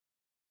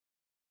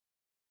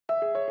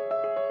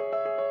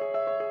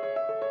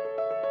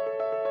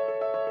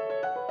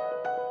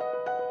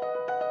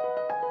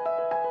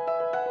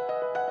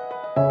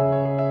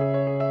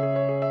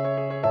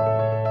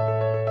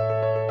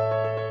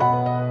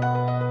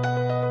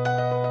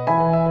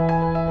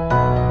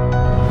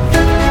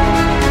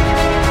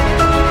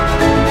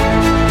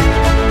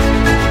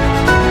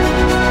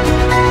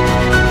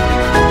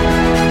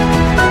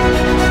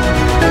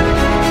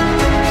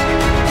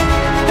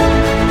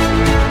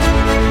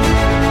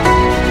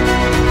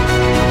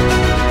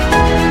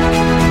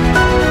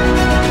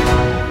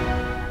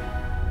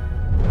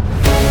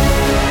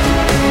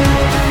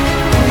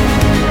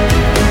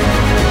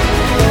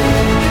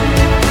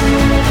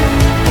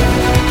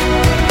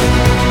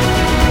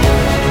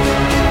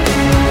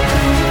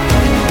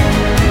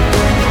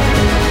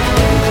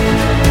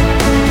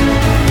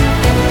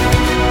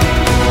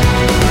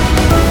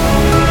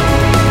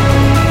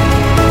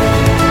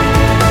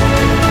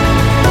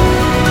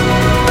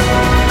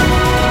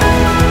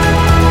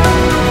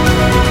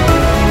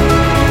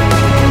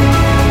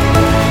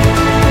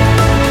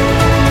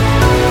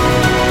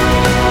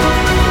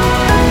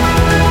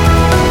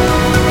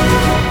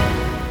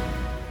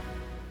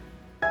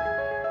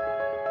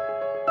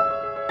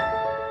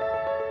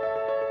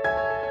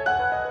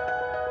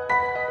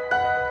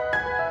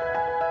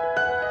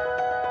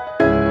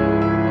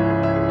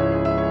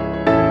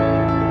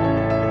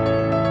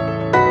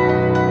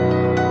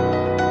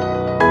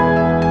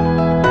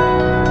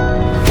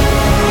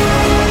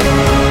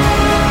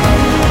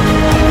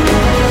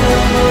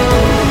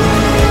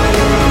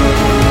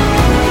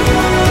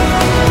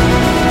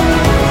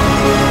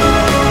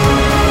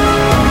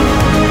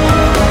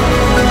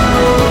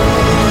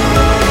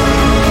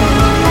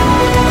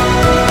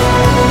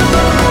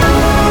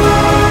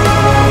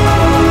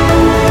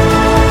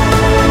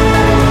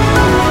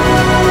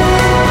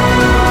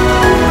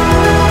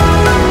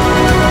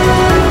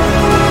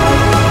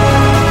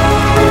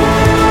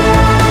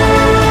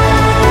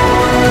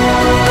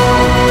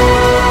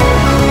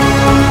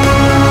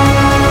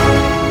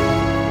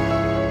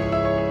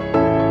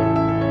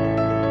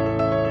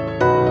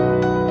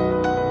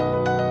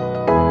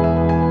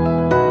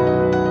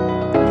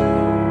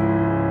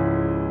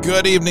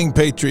Good evening,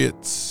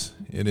 Patriots.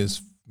 It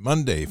is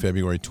Monday,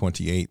 February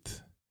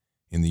 28th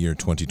in the year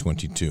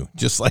 2022,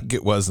 just like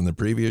it was in the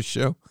previous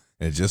show,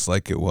 and just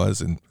like it was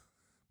in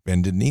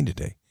Bended Knee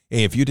today.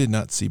 Hey, if you did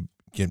not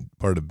get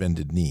part of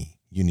Bended Knee,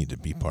 you need to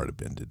be part of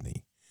Bended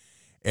Knee.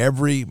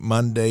 Every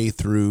Monday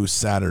through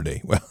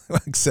Saturday, well,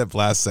 except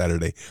last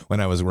Saturday when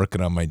I was working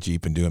on my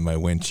Jeep and doing my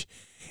winch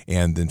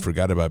and then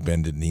forgot about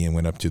Bended Knee and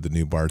went up to the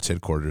new BARDS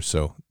headquarters,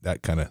 so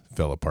that kind of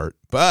fell apart.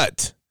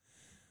 But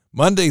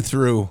Monday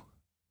through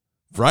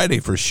Friday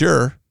for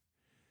sure.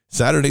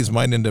 Saturdays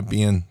might end up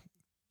being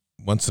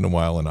once in a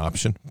while an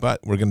option, but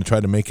we're going to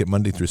try to make it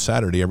Monday through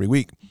Saturday every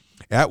week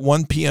at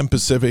 1 p.m.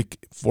 Pacific,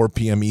 4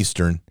 p.m.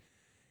 Eastern.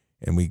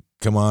 And we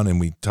come on and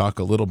we talk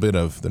a little bit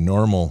of the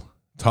normal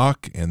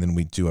talk, and then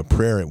we do a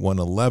prayer at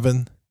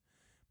 1:11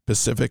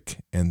 Pacific,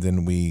 and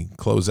then we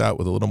close out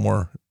with a little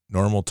more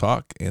normal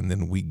talk, and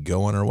then we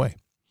go on our way.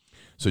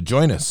 So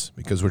join us,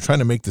 because we're trying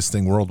to make this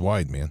thing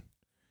worldwide, man.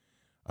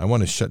 I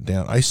want to shut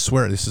down. I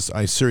swear,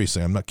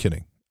 seriously, I'm not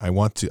kidding. I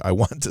want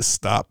to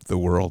stop the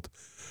world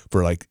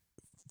for like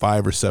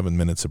 5 or 7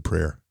 minutes of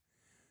prayer.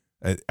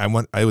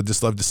 I would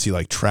just love to see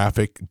like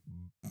traffic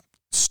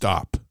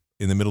stop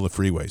in the middle of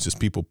freeways, just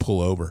people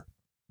pull over.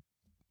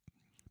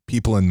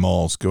 People in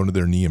malls go to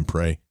their knee and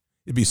pray.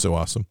 It'd be so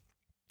awesome.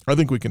 I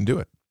think we can do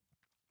it.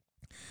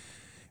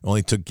 It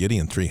only took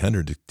Gideon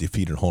 300 to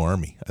defeat a whole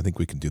army. I think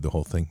we can do the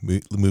whole thing.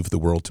 Move the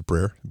world to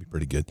prayer. It'd be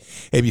pretty good.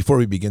 Hey, before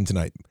we begin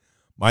tonight,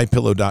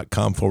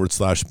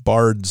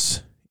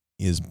 mypillow.com/bards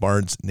is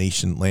Bards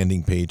Nation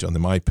landing page on the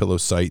MyPillow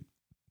site.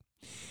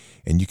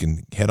 And you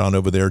can head on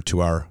over there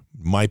to our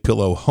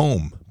MyPillow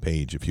home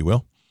page, if you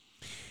will.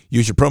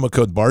 Use your promo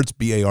code BARDS,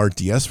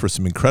 B-A-R-D-S, for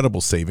some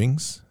incredible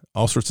savings.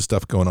 All sorts of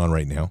stuff going on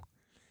right now.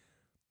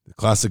 The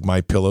classic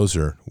MyPillows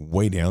are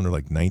way down. They're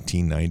like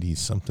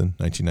 1990-something,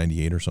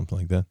 1998 or something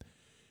like that.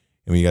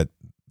 And we got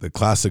the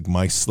classic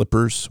My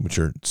Slippers, which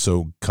are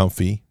so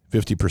comfy,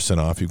 50%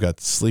 off. You've got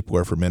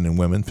sleepwear for men and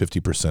women,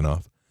 50%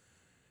 off.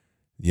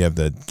 You have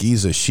the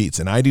Giza sheets.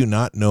 And I do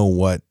not know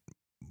what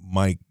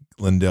Mike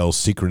Lindell's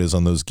secret is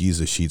on those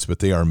Giza sheets, but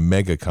they are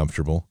mega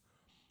comfortable.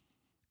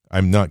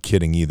 I'm not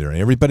kidding either. And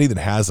everybody that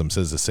has them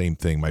says the same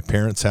thing. My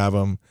parents have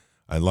them.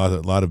 A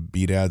lot of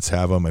B-dads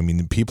have them. I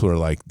mean, people are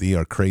like, they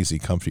are crazy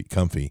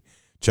comfy.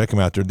 Check them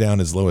out. They're down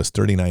as low as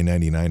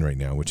 $39.99 right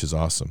now, which is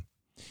awesome.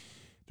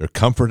 Their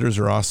comforters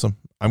are awesome.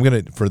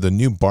 For the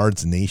new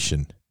Bards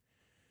Nation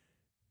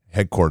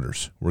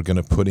headquarters, we're going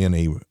to put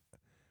in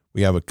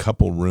we have a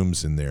couple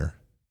rooms in there.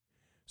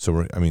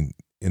 So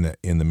in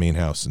the main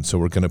house. And so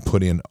we're going to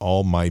put in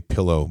all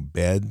MyPillow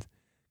bed,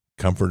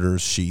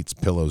 comforters, sheets,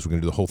 pillows. We're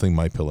going to do the whole thing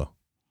MyPillow.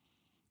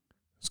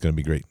 It's going to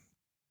be great.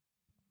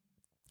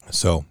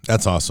 So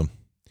that's awesome.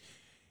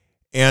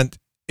 And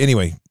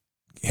anyway,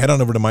 head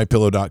on over to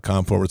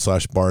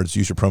mypillow.com/bards.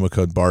 Use your promo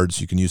code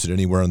BARDS. You can use it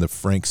anywhere on the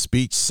Frank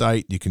Speech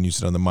site. You can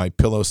use it on the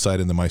MyPillow site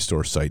and the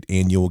MyStore site.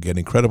 And you will get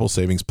incredible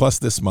savings. Plus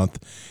this month,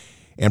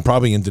 and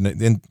probably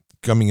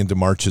coming into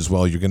March as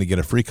well, you're going to get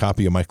a free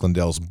copy of Mike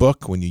Lindell's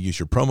book when you use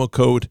your promo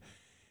code,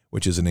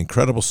 which is an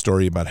incredible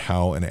story about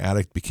how an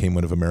addict became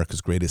one of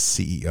America's greatest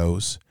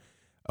CEOs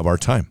of our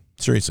time.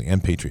 Seriously,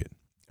 and patriot.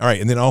 All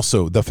right, and then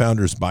also The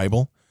Founder's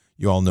Bible.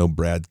 You all know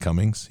Brad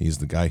Cummings. He's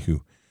the guy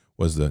who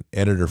was the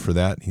editor for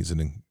that. He's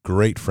a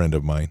great friend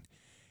of mine.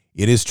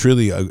 It is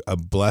truly a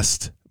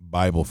blessed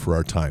Bible for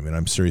our time, and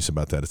I'm serious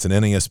about that. It's an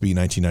NASB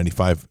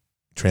 1995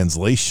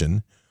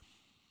 translation,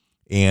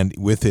 and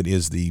with it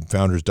is the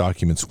Founder's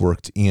documents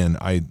worked in.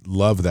 I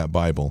love that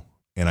Bible,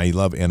 and I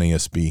love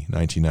NASB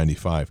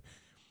 1995,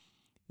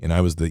 and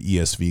I was the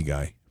ESV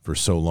guy for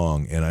so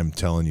long, and I'm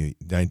telling you,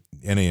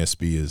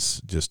 NASB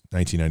is just,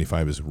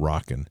 1995 is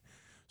rocking.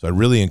 So I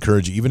really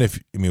encourage you,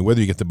 whether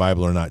you get the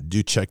Bible or not,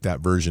 do check that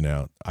version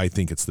out. I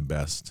think it's the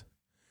best.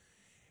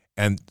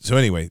 And so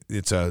anyway,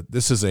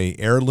 this is a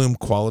heirloom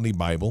quality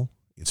Bible.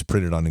 It's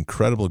printed on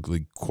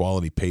incredibly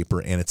quality paper,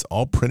 and it's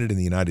all printed in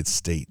the United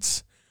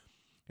States.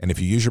 And if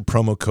you use your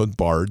promo code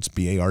BARDS,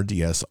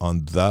 B-A-R-D-S, on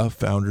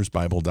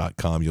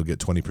thefoundersbible.com, you'll get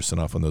 20%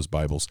 off on those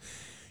Bibles.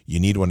 You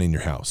need one in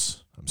your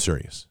house. I'm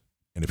serious.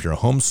 And if you're a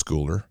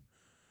homeschooler, I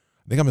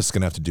think I'm just going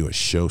to have to do a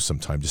show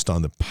sometime just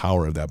on the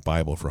power of that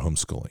Bible for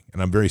homeschooling.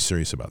 And I'm very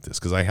serious about this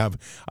because I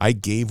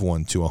gave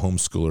one to a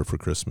homeschooler for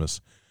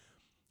Christmas,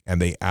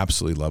 and they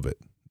absolutely love it.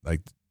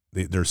 Like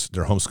they're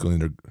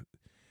homeschooling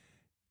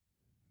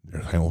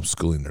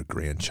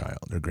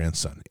their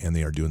grandson, and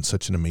they are doing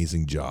such an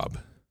amazing job.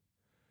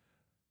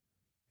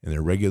 And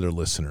they're regular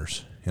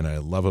listeners, and I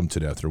love them to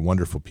death. They're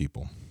wonderful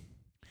people.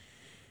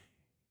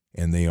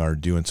 And they are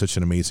doing such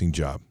an amazing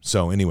job.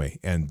 So anyway,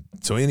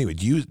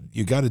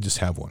 you got to just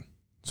have one.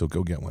 So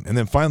go get one. And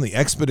then finally,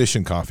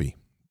 Expedition Coffee.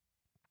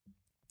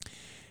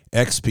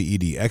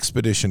 XPED,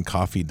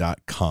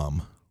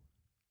 expeditioncoffee.com.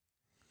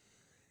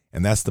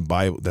 And that's the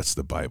Bible. That's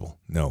the Bible.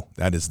 No,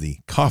 that is the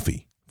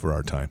coffee for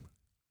our time.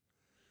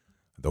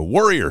 The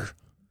warrior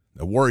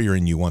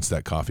in you wants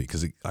that coffee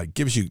because it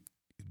gives you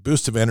a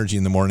boost of energy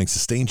in the morning,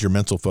 sustains your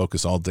mental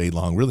focus all day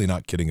long. Really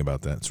not kidding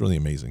about that. It's really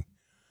amazing.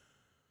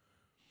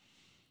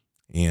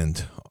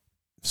 And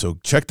So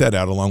check that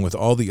out along with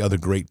all the other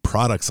great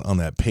products on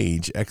that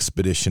page,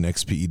 Expedition,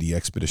 XPED,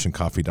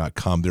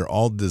 expeditioncoffee.com. They're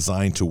all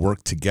designed to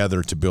work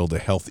together to build a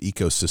health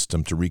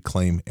ecosystem to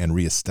reclaim and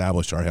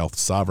reestablish our health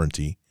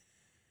sovereignty.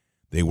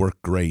 They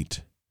work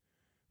great,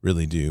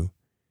 really do.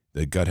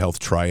 The gut health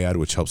triad,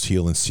 which helps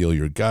heal and seal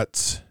your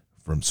guts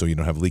so you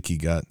don't have leaky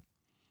gut.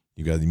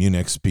 You've got the Immune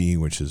XP,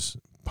 which is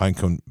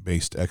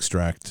pinecone-based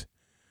extract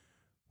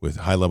with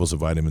high levels of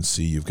vitamin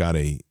C. You've got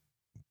a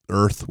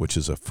Earth, which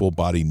is a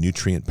full-body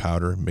nutrient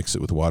powder. Mix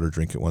it with water,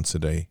 drink it once a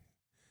day.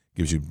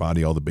 Gives your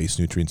body all the base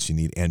nutrients you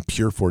need. And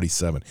Pure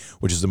 47,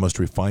 which is the most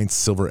refined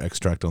silver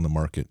extract on the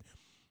market.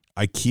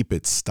 I keep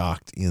it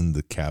stocked in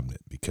the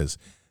cabinet because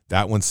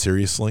that one,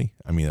 seriously,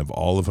 I mean, of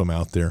all of them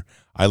out there,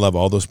 I love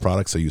all those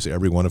products. I use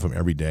every one of them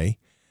every day.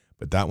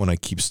 But that one I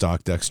keep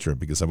stocked extra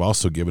because I've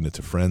also given it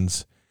to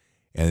friends,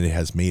 and it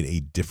has made a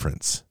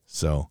difference.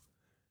 So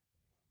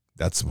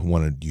that's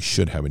one you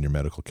should have in your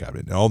medical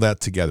cabinet. And all that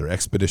together,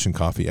 Expedition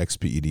Coffee,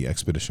 XPED,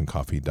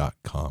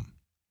 expeditioncoffee.com.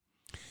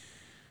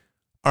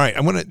 All right,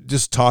 I want to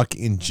just talk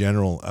in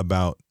general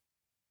about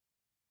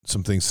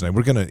some things tonight.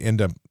 We're going to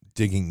end up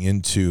digging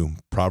into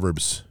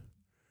Proverbs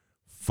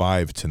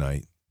 5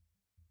 tonight.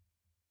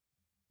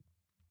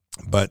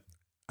 But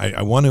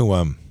I want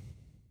to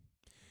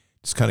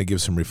just kind of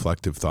give some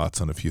reflective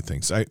thoughts on a few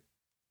things.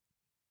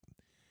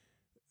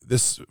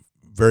 This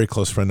very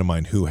close friend of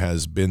mine who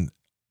has been,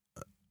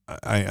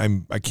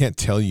 I can't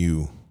tell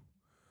you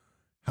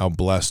how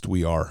blessed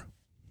we are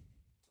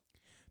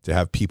to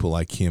have people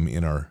like him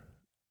in our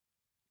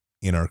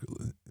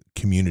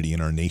community, in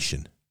our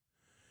nation.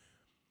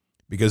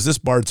 Because this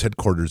Bard's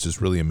headquarters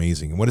is really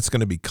amazing, and what it's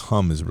going to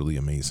become is really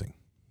amazing.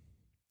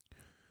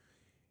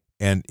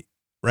 And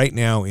right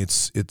now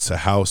it's a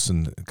house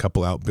and a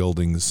couple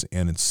outbuildings,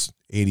 and it's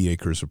 80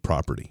 acres of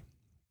property.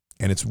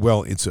 And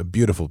it's a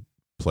beautiful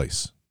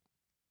place.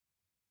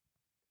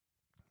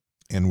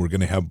 And we're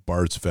going to have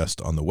Bard's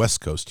Fest on the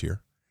West Coast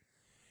here.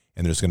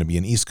 And there's going to be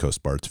an East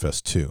Coast Bard's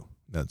Fest too.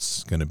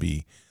 That's going to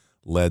be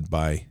led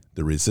by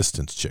the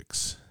Resistance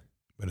Chicks.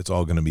 But it's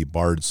all going to be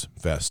Bard's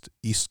Fest,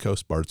 East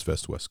Coast, Bard's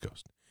Fest, West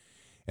Coast.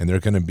 And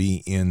they're going to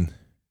be in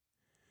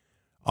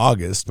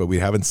August, but we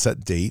haven't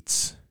set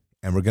dates.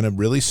 And we're going to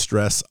really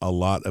stress a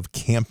lot of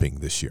camping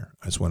this year.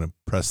 I just want to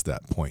press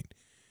that point.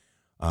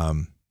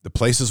 The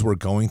places we're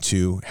going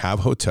to have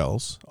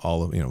hotels,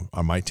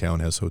 my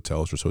town has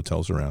hotels, there's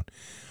hotels around.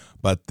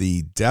 But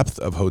the depth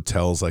of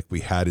hotels like we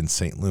had in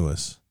St.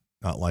 Louis,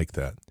 not like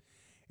that.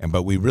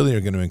 But we really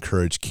are going to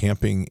encourage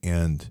camping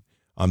and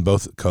on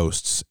both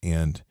coasts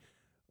and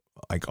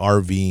like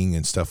RVing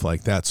and stuff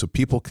like that so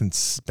people can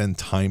spend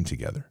time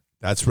together.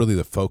 That's really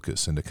the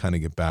focus, and to kind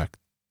of get back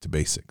to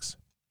basics.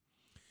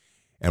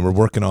 And we're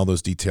working all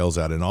those details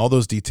out, and all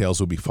those details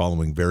will be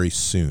following very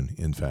soon,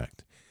 in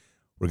fact.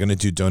 We're going to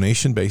do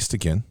donation-based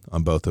again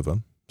on both of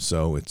them.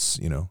 So it's,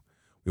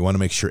 we want to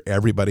make sure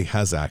everybody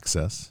has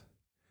access.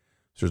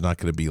 So there's not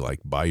going to be like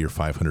buy your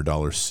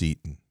 $500 seat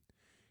and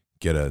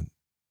get a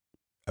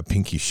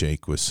pinky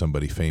shake with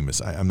somebody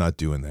famous. I'm not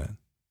doing that.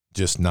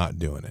 Just not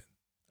doing it.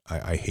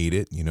 I hate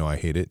it. I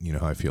hate it. You know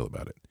how I feel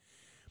about it.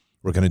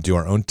 We're going to do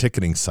our own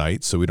ticketing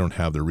site so we don't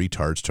have the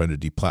retards trying to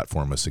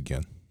deplatform us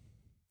again.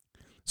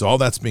 So all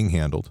that's being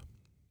handled.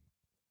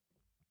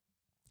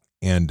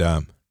 And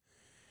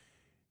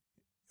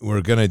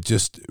we're going to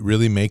just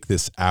really make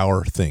this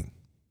our thing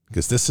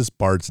because this is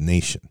Bard's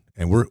Nation.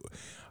 And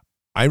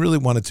I really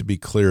want it to be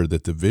clear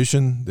that the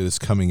vision that is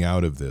coming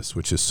out of this,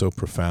 which is so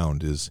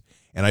profound, is,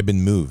 and I've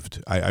been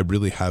moved. I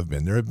really have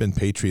been. There have been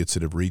patriots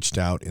that have reached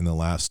out in the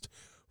last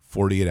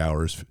 48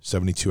 hours,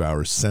 72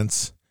 hours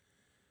since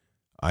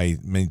I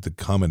made the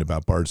comment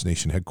about Bard's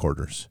Nation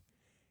headquarters.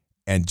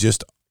 And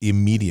just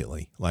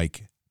immediately,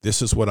 like,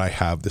 this is what I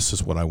have. This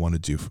is what I want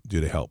to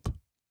do to help.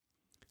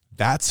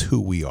 That's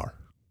who we are.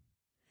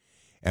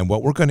 And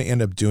what we're going to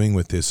end up doing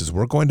with this is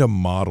we're going to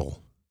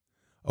model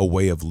a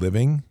way of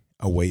living,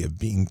 a way of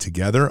being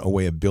together, a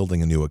way of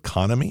building a new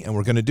economy, and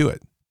we're going to do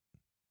it.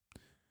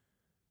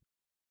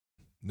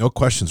 No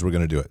questions, we're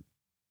going to do it.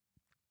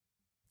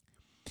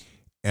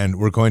 And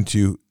we're going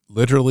to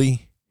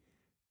literally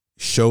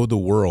show the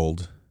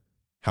world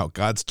how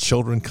God's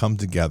children come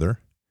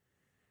together,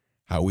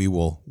 how we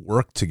will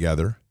work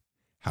together,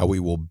 how we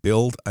will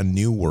build a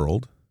new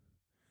world.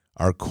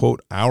 Our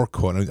quote,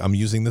 I'm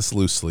using this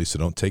loosely, so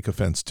don't take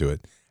offense to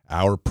it,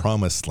 our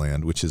promised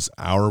land, which is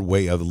our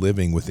way of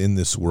living within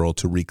this world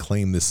to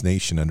reclaim this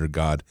nation under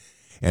God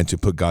and to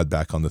put God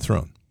back on the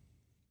throne.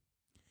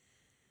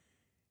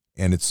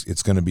 And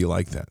it's going to be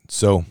like that.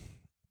 So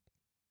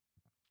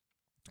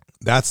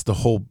that's the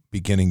whole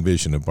beginning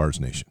vision of Bard's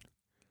Nation.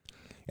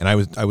 And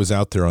I was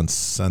out there on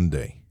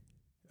Sunday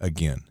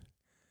again.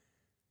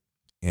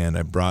 And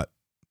I brought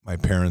my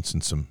parents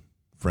and some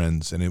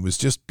friends, and it was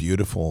just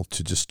beautiful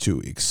to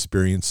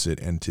experience it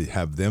and to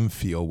have them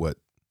feel what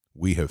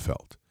we have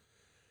felt.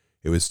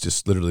 It was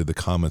just literally the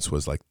comments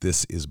was like,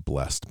 this is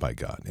blessed by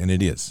God. And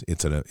it is.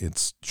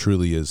 It's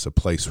truly is a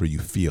place where you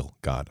feel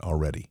God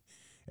already.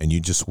 And you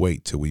just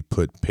wait till we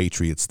put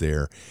Patriots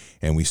there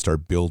and we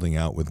start building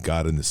out with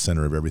God in the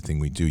center of everything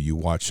we do. You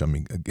watch, I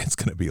mean, it's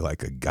going to be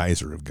like a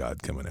geyser of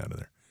God coming out of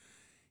there.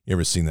 You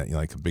ever seen that? You know,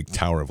 like a big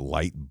tower of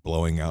light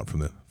blowing out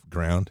from the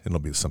ground? It'll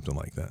be something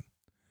like that.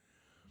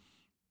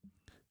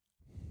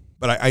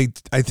 But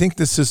I think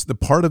this is the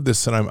part of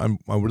this that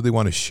I really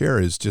want to share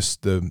is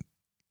just the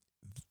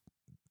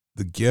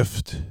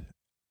gift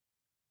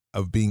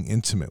of being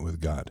intimate with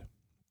God.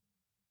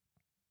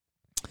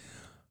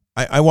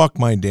 I walk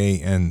my day,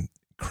 and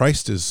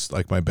Christ is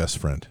like my best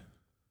friend.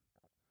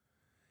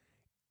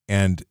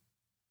 And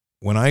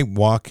when I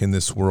walk in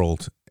this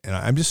world,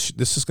 and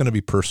this is going to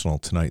be personal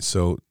tonight,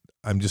 so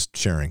I'm just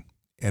sharing.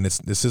 And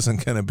this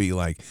isn't going to be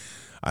like,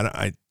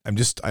 I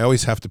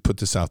always have to put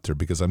this out there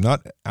because I'm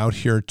not out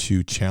here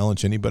to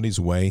challenge anybody's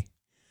way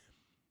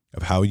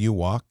of how you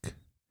walk.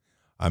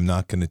 I'm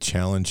not going to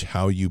challenge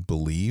how you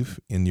believe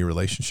in your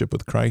relationship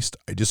with Christ.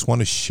 I just want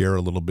to share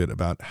a little bit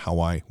about how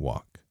I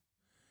walk.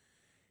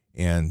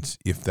 And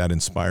if that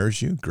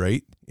inspires you,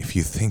 great. If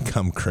you think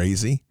I'm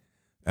crazy,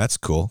 that's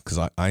cool, because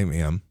I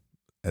am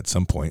at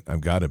some point.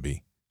 I've got to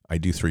be. I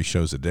do 3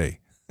 shows a day.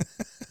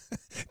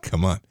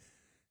 Come on.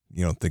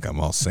 You don't think I'm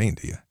all sane,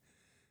 do you?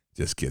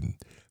 Just kidding.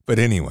 But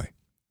anyway,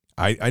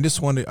 I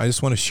just want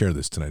to share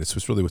this tonight.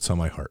 It's really what's on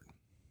my heart.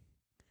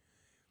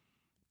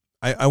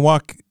 I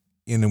walk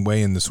in a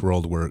way in this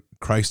world where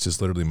Christ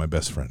is literally my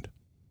best friend.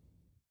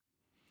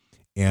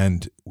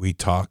 And we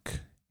talk,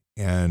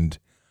 and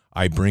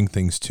I bring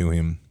things to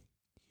him,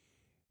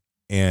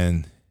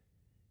 and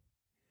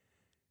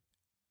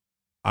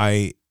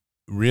I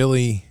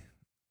really,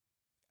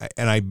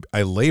 and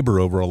I labor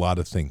over a lot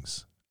of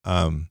things.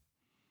 When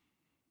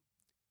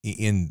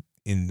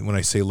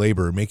I say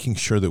labor, making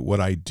sure that what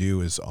I do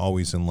is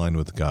always in line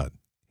with God.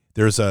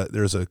 There's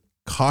a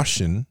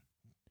caution.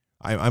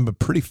 I'm a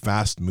pretty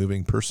fast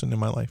moving person in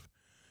my life,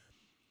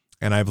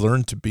 and I've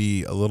learned to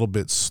be a little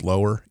bit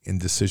slower in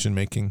decision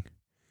making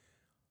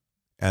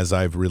as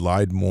I've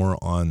relied more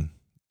on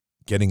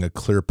getting a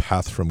clear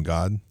path from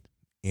God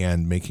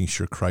and making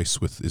sure Christ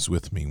is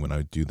with me when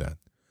I do that.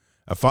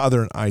 A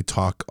father and I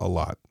talk a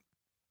lot.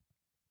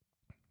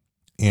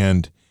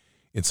 And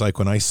it's like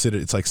when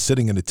it's like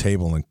sitting at a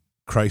table and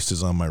Christ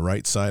is on my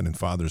right side and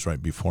Father's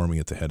right before me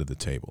at the head of the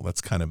table.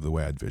 That's kind of the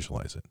way I'd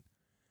visualize it.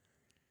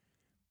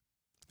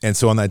 And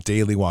so on that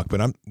daily walk,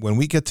 but when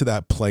we get to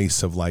that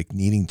place of like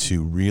needing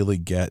to really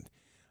get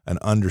an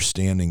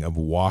understanding of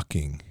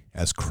walking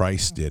as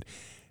Christ did,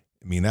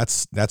 I mean,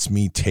 that's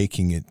me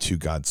taking it to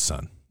God's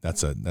Son.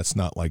 That's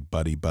not like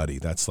buddy.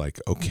 That's like,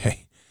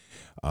 okay,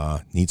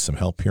 need some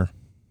help here.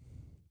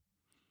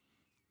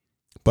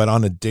 But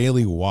on a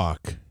daily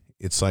walk,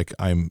 it's like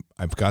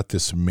I've got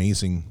this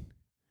amazing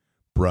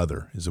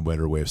brother, is a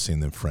better way of saying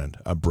than friend,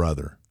 a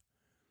brother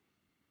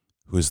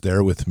who is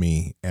there with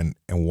me and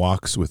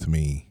walks with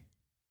me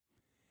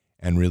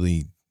and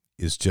really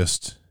is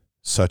just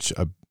such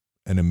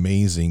an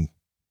amazing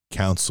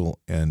counsel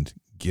and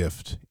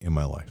gift in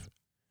my life.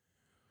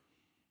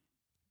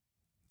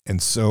 And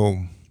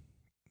so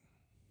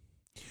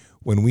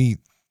when we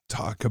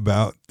talk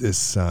about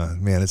this,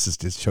 this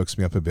just chokes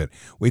me up a bit.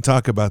 We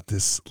talk about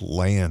this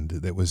land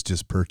that was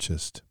just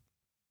purchased.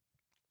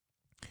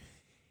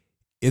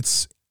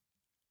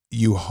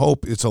 You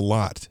hope it's a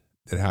lot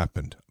that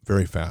happened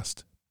very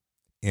fast.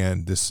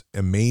 And this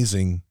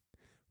amazing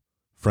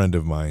friend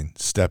of mine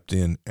stepped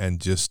in and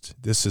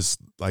this is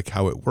like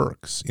how it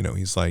works. You know,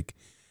 he's like,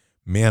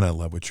 man, I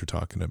love what you're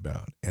talking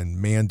about.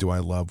 And man, do I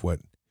love what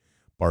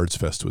Bard's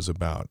Fest was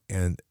about.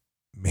 And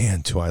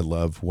man, do I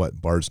love what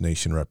Bard's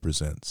Nation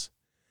represents.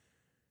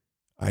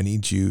 I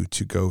need you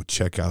to go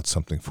check out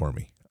something for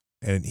me.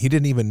 And he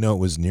didn't even know it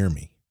was near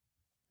me.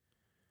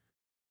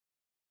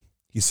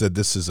 He said,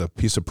 this is a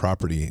piece of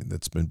property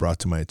that's been brought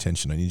to my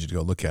attention. I need you to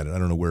go look at it. I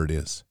don't know where it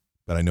is,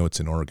 but I know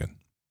it's in Oregon.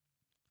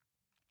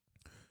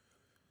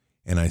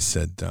 And I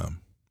said,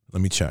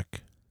 let me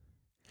check.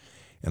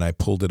 And I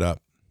pulled it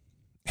up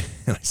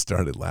and I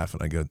started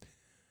laughing. I go,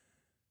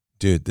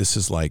 dude, this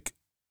is like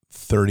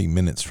 30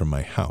 minutes from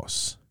my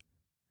house.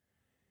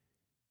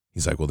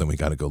 He's like, well, then we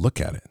got to go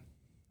look at it.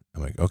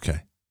 I'm like,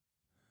 okay.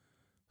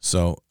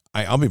 So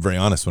I'll be very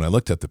honest. When I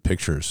looked at the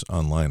pictures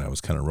online, I was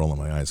kind of rolling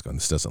my eyes going,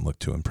 this doesn't look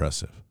too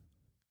impressive,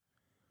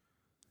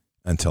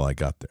 until I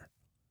got there.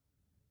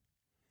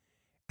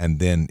 And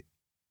then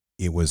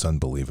it was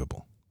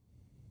unbelievable.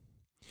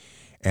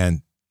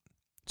 And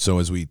so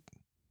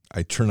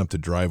I turn up the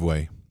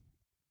driveway,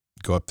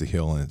 go up the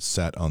hill, and it's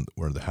set on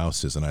where the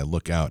house is, and I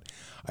look out,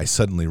 I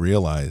suddenly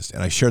realized,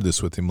 and I shared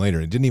this with him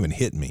later, it didn't even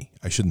hit me.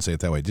 I shouldn't say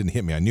it that way. It didn't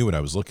hit me. I knew what I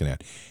was looking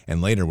at. And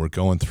later we're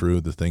going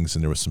through the things,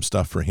 and there was some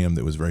stuff for him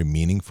that was very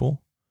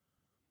meaningful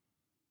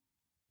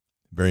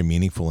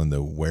in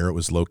the where it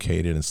was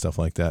located and stuff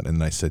like that.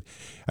 And I said,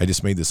 I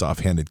just made this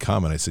offhanded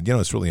comment. I said, you know,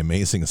 it's really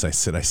amazing. As I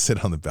said, I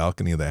sit on the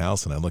balcony of the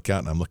house and I look out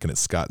and I'm looking at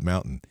Scott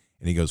Mountain.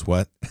 And he goes,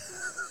 what?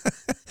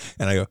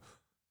 And I go,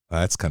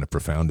 that's kind of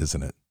profound,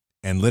 isn't it?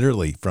 And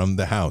literally from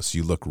the house,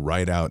 you look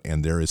right out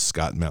and there is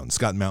Scott Mountain.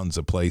 Scott Mountain's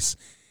a place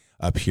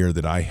up here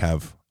that I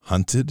have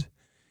hunted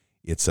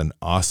It's an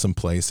awesome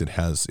place.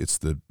 It's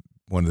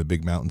one of the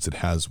big mountains. It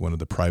has one of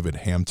the private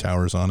ham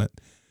towers on it.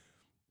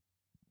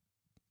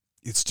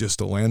 It's just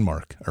a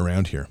landmark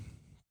around here.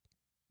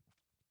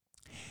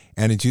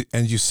 And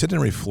as you sit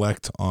and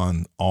reflect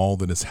on all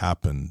that has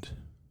happened,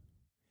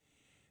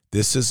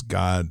 this is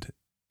God,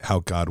 how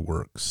God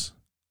works.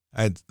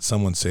 I had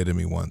someone say to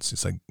me once,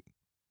 it's like,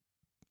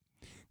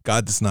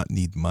 God does not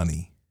need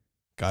money.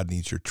 God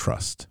needs your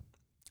trust.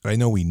 I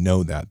know we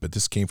know that, but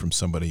this came from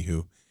somebody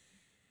who,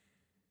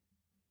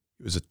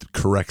 it was a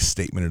correct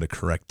statement at a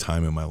correct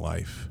time in my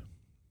life.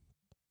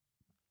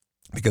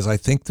 Because I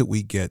think that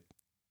we get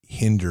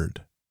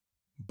hindered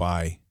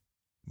by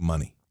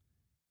money.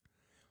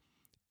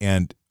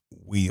 And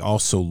we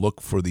also look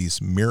for these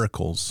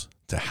miracles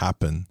to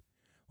happen,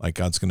 like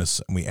God's going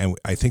to, and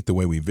I think the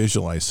way we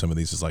visualize some of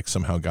these is like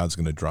somehow God's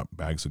going to drop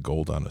bags of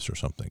gold on us or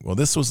something. Well,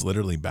 this was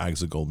literally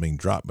bags of gold being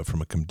dropped, but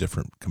from a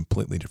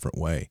completely different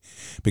way,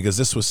 because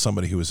this was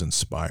somebody who was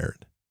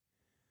inspired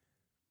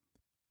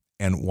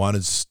and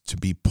wanted to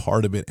be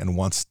part of it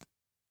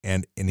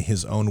and in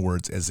his own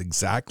words, as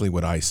exactly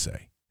what I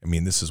say. I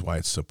mean, this is why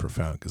it's so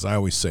profound, because I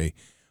always say,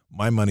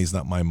 my money's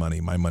not my money.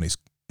 My money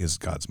is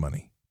God's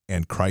money.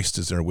 And Christ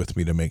is there with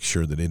me to make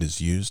sure that it is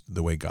used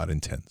the way God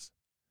intends.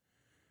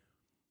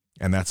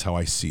 And that's how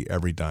I see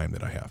every dime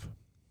that I have.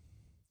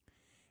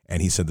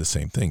 And he said the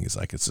same thing. He's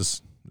like, this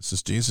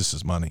is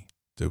Jesus' money.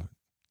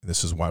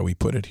 This is why we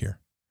put it here.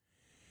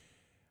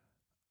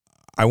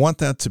 I want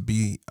that to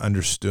be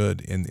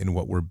understood in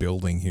what we're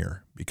building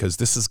here, because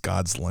this is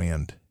God's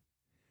land.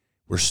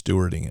 We're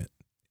stewarding it.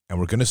 And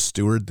we're going to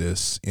steward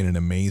this in an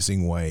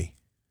amazing way.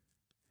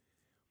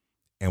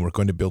 And we're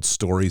going to build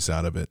stories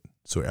out of it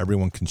so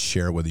everyone can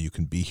share whether you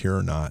can be here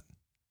or not.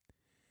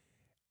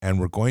 And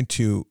we're going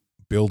to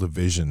build a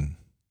vision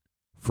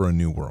for a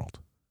new world.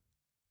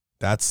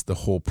 That's the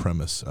whole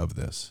premise of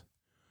this.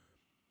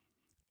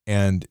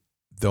 And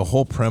the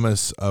whole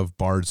premise of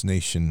Bard's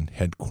Nation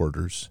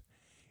headquarters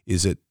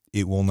is that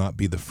it will not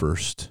be the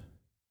first.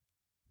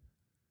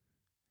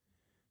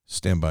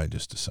 Stand by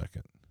just a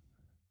second.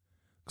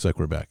 Looks like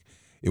we're back.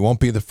 It won't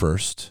be the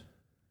first.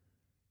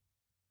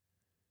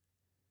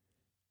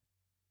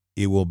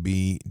 It will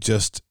be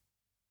just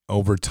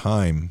over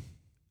time.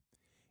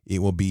 It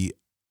will be,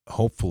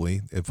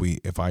 hopefully,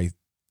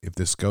 if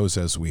this goes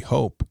as we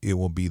hope, it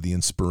will be the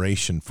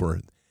inspiration for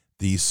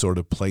these sort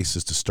of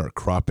places to start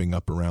cropping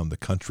up around the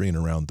country and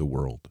around the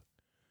world.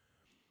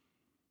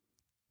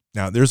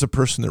 Now, there's a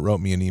person that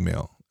wrote me an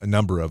email, a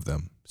number of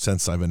them,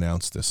 since I've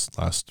announced this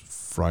last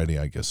Friday,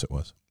 I guess it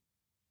was.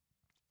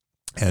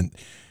 And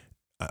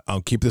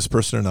I'll keep this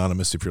person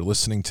anonymous. If you're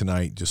listening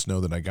tonight, just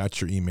know that I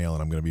got your email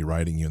and I'm going to be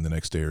writing you in the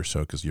next day or so,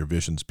 because your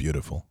vision's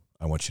beautiful.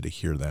 I want you to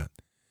hear that.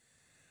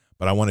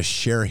 But I want to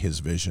share his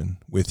vision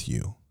with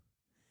you.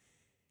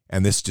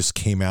 And this just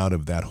came out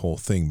of that whole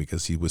thing,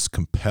 because he was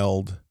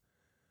compelled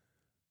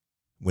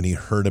when he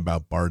heard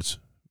about Bard's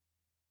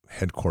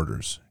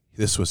headquarters.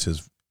 This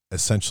was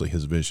essentially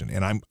his vision.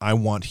 And I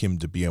want him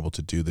to be able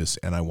to do this,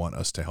 and I want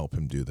us to help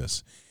him do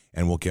this.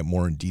 And we'll get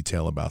more in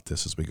detail about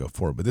this as we go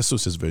forward. But this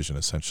was his vision,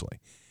 essentially,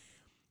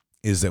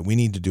 is that we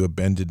need to do a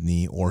bended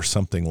knee or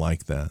something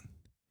like that,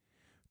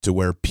 to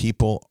where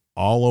people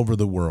all over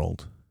the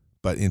world,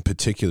 but in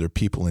particular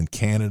people in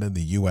Canada,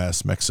 the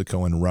U.S.,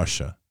 Mexico, and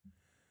Russia,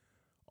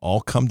 all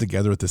come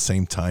together at the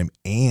same time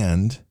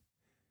and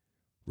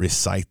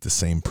recite the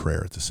same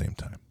prayer at the same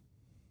time.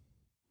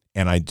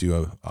 And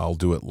I'll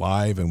do it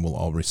live, and we'll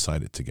all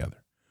recite it together.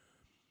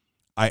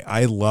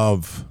 I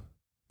love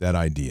that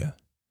idea.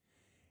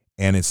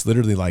 And it's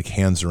literally like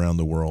hands around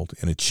the world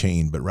in a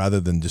chain, but rather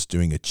than just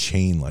doing a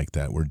chain like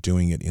that, we're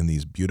doing it in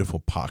these beautiful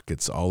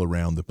pockets all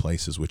around the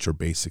places, which are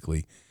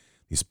basically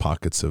these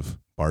pockets of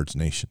Bard's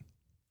Nation.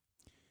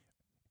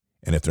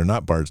 And if they're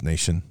not Bard's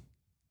Nation,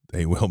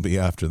 they will be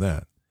after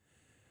that.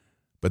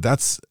 But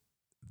this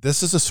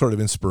is a sort of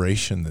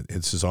inspiration that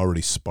this has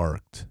already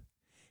sparked.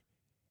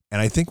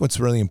 And I think what's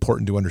really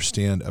important to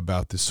understand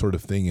about this sort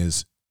of thing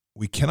is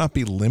we cannot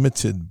be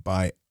limited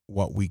by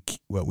what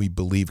we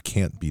believe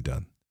can't be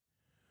done.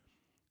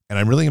 And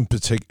I'm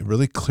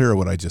really clear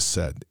what I just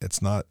said. It's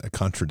not a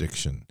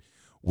contradiction.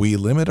 We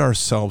limit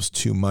ourselves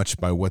too much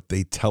by what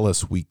they tell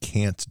us we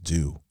can't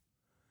do.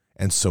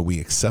 And so we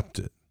accept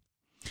it.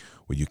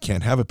 Well, you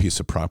can't have a piece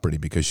of property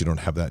because you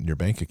don't have that in your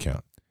bank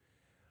account.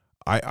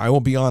 I will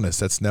be honest,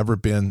 that's never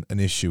been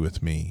an issue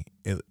with me.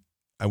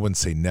 I wouldn't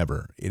say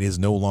never. It is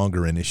no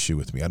longer an issue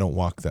with me. I don't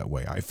walk that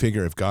way. I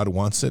figure if God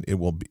wants it, it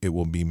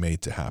will be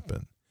made to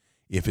happen,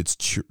 if it's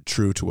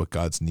true to what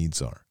God's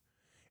needs are,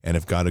 and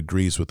if God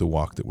agrees with the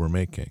walk that we're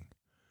making.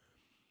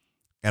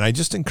 And I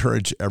just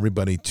encourage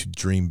everybody to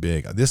dream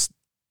big. The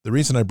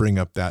reason I bring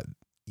up that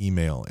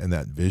email and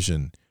that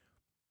vision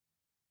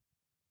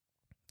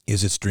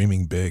is it's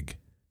dreaming big.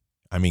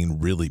 I mean,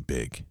 really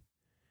big.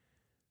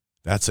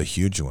 That's a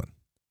huge one.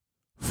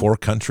 4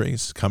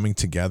 countries coming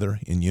together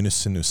in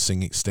unison, who's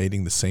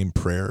stating the same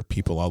prayer,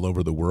 people all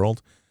over the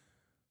world.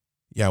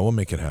 Yeah, we'll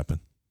make it happen.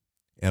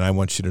 And I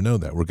want you to know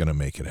that we're going to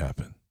make it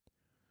happen.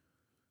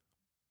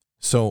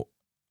 So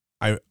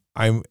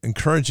I'm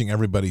encouraging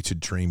everybody to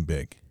dream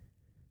big.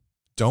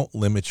 Don't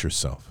limit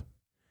yourself.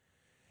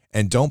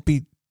 And don't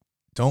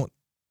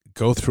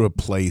go through a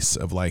place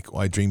of like,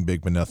 well, I dreamed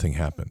big, but nothing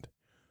happened.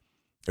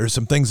 There's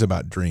some things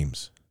about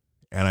dreams.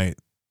 And I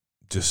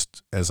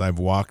just, as I've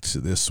walked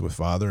this with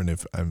Father, and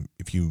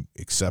if you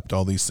accept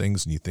all these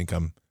things and you think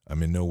I'm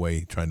in no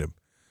way trying to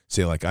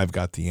say like I've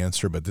got the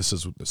answer, but this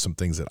is some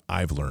things that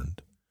I've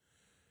learned.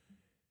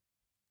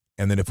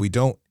 And then if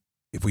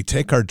we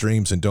take our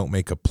dreams and don't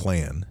make a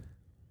plan,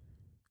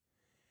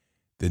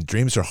 then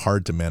dreams are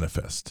hard to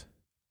manifest.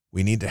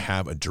 We need to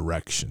have a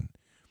direction.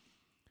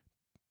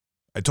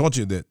 I told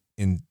you that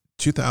in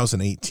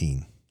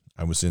 2018,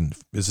 I was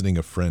visiting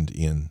a friend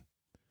in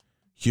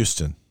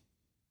Houston,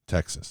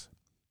 Texas.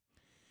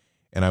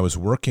 And I was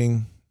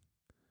working,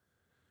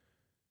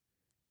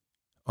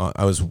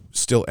 I was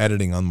still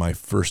editing on my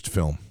first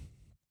film.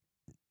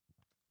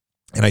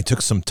 And I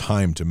took some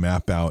time to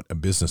map out a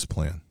business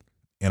plan.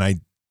 And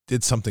I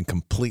did something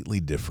completely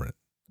different.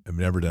 I've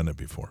never done it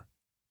before.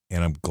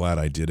 And I'm glad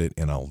I did it,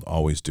 and I'll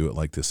always do it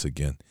like this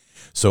again.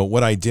 So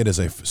what I did is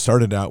I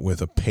started out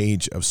with a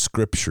page of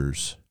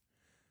scriptures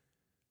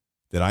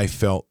that I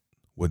felt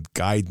would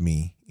guide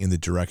me in the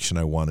direction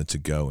I wanted to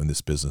go in this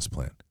business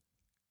plan.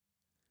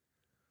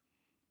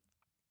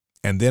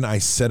 And then I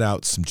set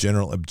out some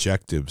general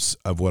objectives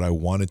of what I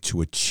wanted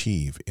to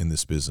achieve in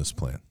this business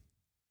plan.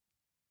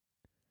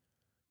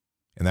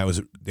 And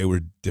they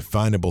were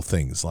definable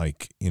things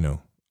like,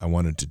 I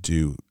wanted to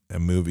do a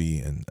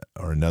movie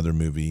or another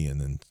movie,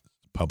 and then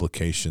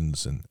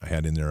publications, and I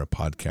had in there a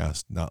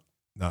podcast.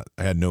 I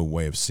had no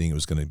way of seeing it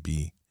was going to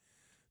be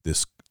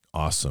this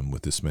awesome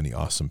with this many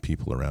awesome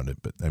people around it.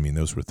 But I mean,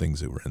 those were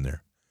things that were in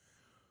there.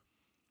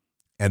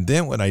 And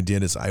then what I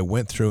did is I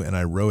went through and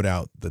I wrote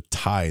out the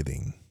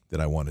tithing that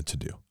I wanted to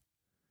do.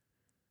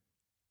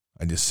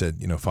 I just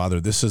said, Father,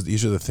 these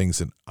are the things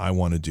that I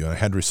want to do. And I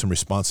had some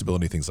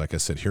responsibility things. Like I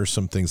said, here's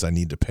some things I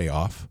need to pay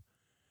off.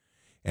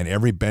 And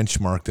every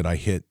benchmark that I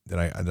hit, that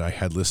I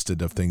had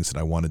listed of things that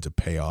I wanted to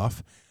pay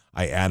off,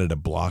 I added a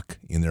block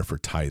in there for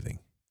tithing.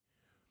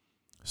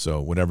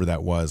 So whatever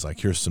that was, like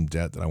here's some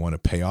debt that I want to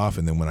pay off.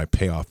 And then when I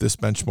pay off this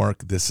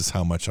benchmark, this is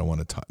how much I want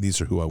to tithe. These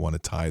are who I want to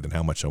tithe and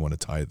how much I want to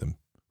tithe them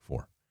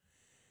for.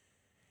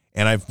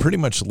 And I've pretty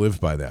much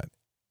lived by that.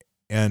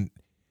 And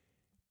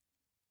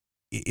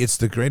it's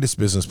the greatest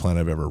business plan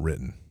I've ever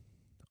written,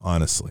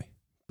 honestly,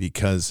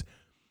 because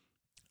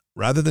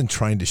rather than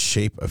trying to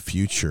shape a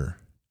future,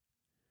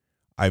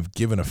 I've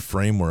given a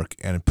framework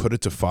and put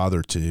it to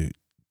Father to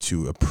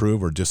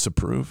approve or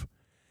disapprove.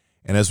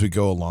 And as we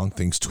go along,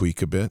 things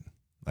tweak a bit.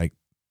 Like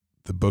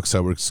the books I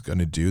was going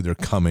to do, they're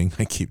coming.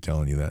 I keep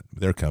telling you that.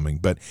 They're coming.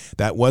 But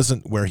that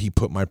wasn't where he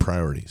put my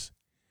priorities.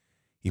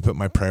 He put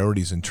my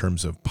priorities in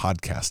terms of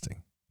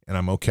podcasting. And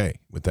I'm okay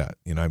with that.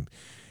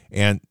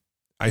 And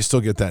I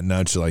still get that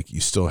nudge, like, you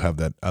still have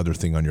that other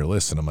thing on your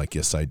list. And I'm like,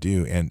 yes, I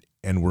do.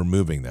 And we're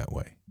moving that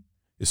way.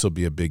 This will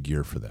be a big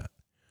year for that.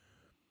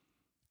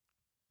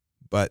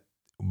 But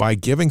by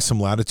giving some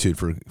latitude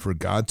for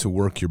God to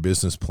work your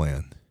business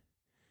plan,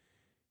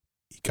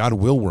 God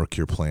will work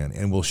your plan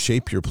and will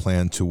shape your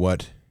plan to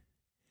what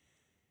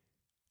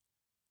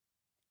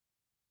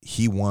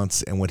he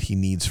wants and what he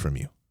needs from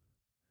you.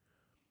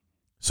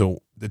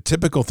 So the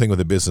typical thing with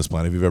a business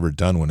plan, if you've ever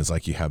done one, is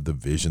like you have the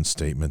vision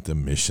statement, the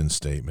mission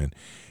statement,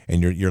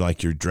 and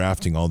you're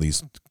drafting all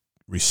these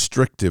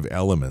restrictive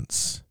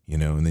elements,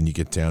 and then you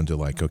get down to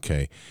like,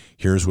 okay,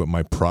 here's what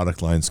my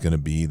product line is going to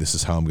be. This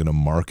is how I'm going to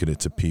market it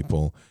to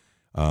people.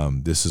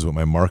 This is what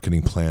my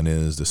marketing plan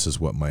is. This is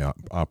what my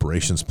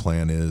operations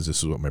plan is.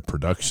 This is what my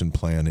production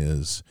plan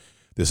is.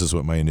 This is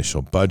what my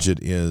initial budget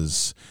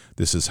is.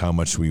 This is how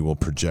much we will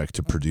project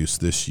to produce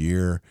this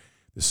year.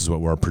 This is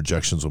what our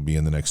projections will be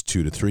in the next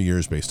 2 to 3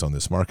 years based on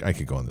this market. I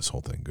could go on this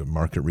whole thing. Good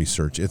market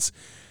research. It's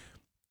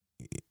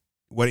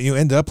what you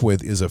end up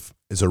with is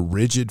a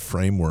rigid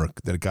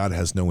framework that God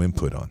has no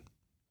input on.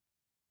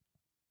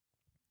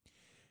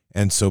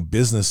 And so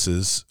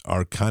businesses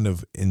are kind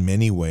of in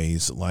many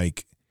ways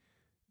like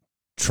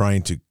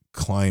trying to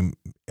climb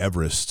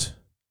Everest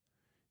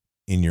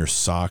in your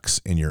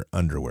socks and your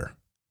underwear,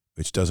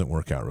 which doesn't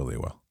work out really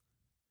well.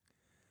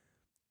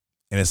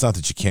 And it's not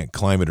that you can't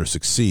climb it or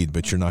succeed,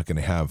 but you're not going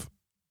to have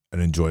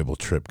an enjoyable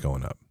trip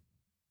going up.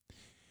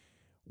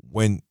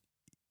 When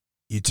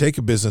you take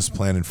a business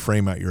plan and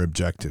frame out your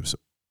objectives,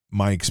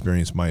 my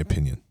experience, my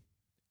opinion,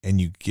 and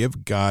you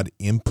give God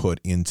input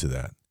into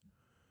that,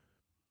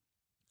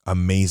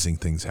 amazing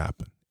things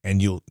happen.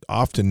 And you'll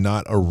often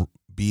not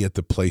be at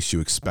the place you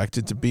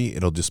expected to be.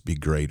 It'll just be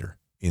greater,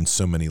 in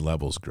so many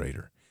levels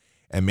greater.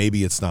 And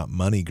maybe it's not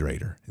money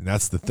greater. And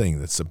that's the thing.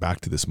 That's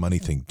back to this money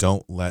thing.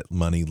 Don't let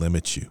money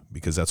limit you,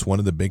 because that's one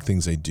of the big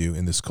things they do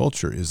in this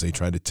culture is they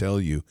try to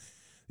tell you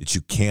that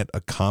you can't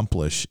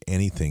accomplish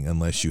anything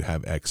unless you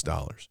have X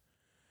dollars.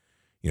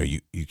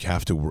 You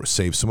have to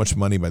save so much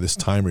money by this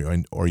time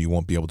or you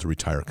won't be able to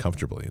retire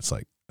comfortably. It's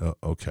like,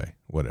 okay,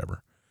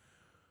 whatever.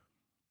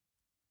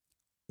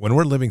 When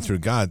we're living through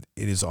God,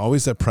 it is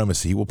always that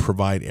premise. He will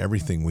provide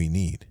everything we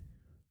need.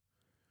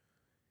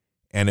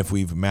 And if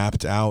we've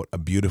mapped out a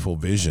beautiful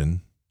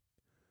vision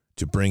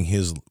to bring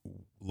his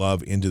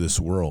love into this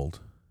world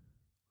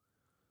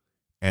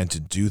and to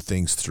do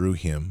things through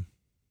him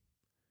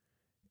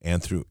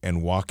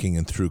and walking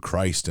and through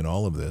Christ in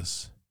all of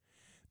this,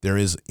 there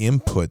is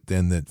input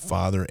then that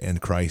Father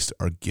and Christ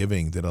are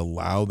giving that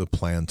allow the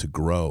plan to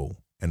grow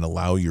and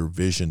allow your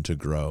vision to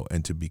grow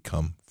and to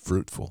become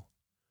fruitful.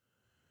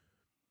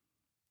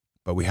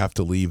 But we have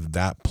to leave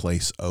that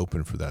place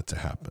open for that to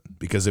happen.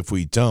 Because if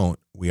we don't,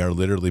 we are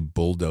literally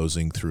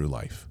bulldozing through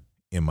life,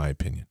 in my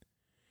opinion.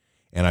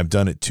 And I've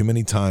done it too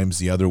many times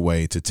the other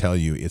way to tell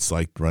you it's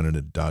like running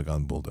a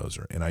doggone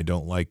bulldozer. And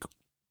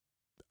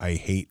I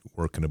hate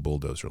working a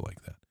bulldozer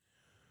like that.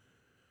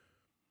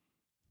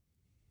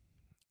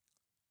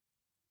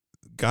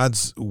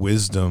 God's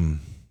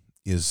wisdom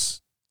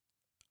is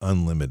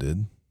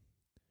unlimited,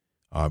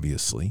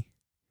 obviously.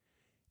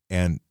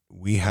 And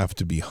we have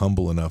to be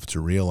humble enough to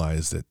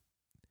realize that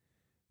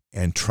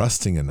and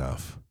trusting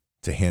enough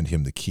to hand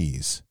him the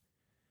keys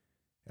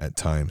at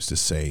times to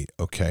say,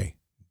 okay,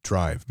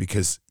 drive.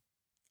 Because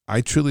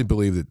I truly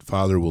believe that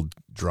Father will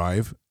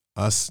drive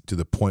us to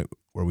the point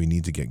where we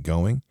need to get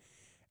going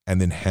and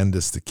then hand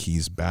us the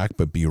keys back,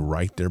 but be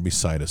right there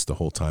beside us the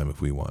whole time if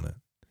we want it.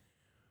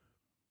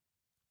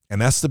 And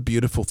that's the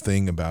beautiful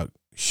thing about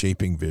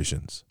shaping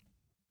visions.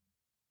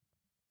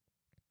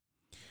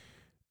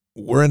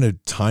 We're in a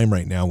time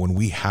right now when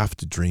we have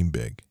to dream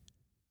big.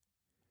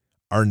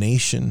 Our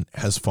nation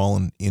has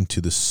fallen into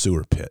the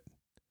sewer pit.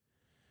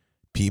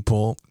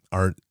 People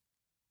are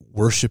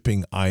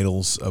worshiping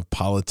idols of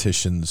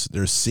politicians.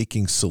 They're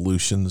seeking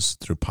solutions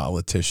through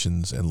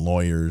politicians and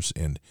lawyers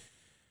and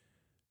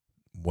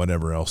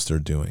whatever else they're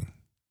doing.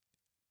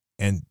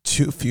 And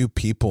too few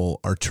people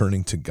are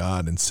turning to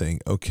God and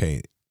saying,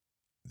 okay,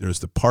 there's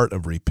the part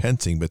of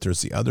repenting, but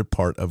there's the other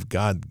part of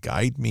God,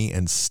 guide me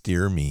and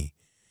steer me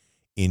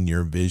in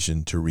your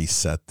vision to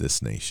reset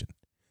this nation.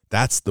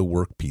 That's the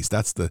work piece.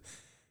 That's the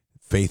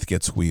faith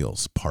gets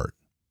wheels part.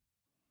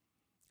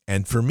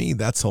 And for me,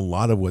 that's a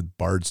lot of what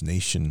Bard's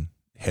Nation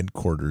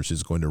headquarters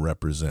is going to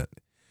represent.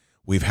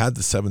 We've had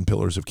the 7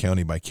 pillars of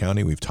county by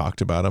county. We've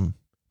talked about them.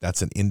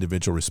 That's an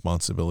individual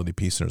responsibility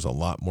piece. There's a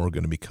lot more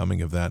going to be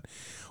coming of that.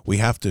 We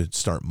have to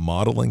start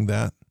modeling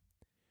that.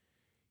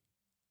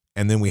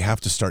 And then we have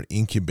to start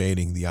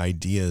incubating the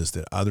ideas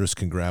that others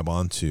can grab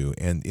onto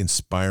and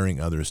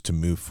inspiring others to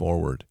move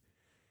forward.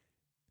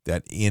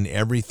 That in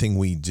everything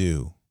we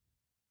do,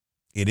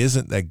 it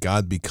isn't that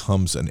God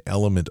becomes an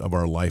element of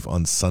our life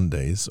on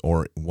Sundays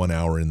or 1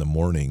 hour in the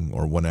morning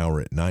or 1 hour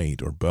at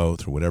night or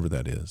both or whatever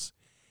that is.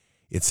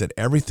 It's that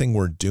everything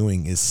we're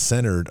doing is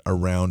centered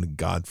around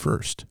God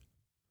first.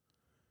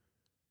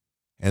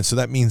 And so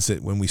that means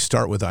that when we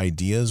start with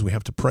ideas, we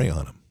have to pray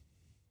on them.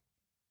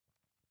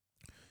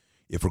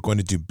 If we're going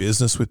to do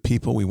business with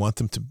people, we want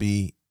them to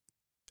be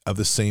of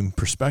the same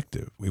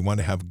perspective. We want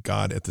to have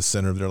God at the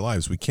center of their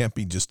lives. We can't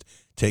be just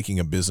taking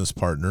a business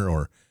partner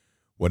or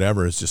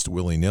whatever is just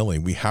willy-nilly.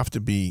 We have to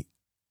be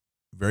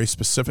very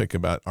specific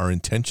about our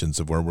intentions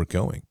of where we're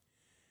going.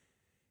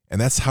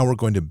 And that's how we're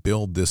going to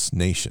build this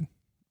nation.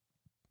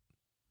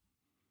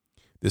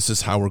 This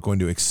is how we're going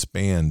to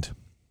expand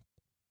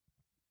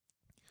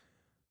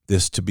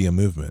this to be a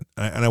movement.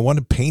 And I want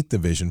to paint the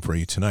vision for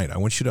you tonight. I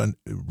want you to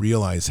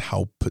realize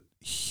how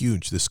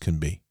huge this can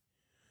be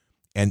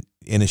and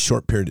in a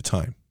short period of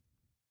time.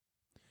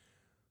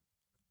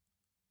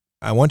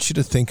 I want you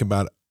to think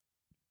about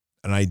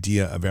an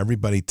idea of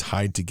everybody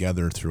tied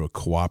together through a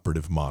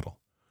cooperative model.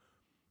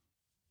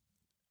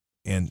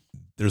 And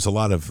there's a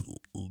lot of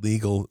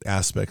legal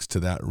aspects to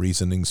that,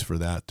 reasonings for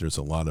that. There's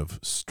a lot of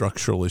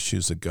structural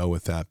issues that go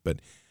with that. But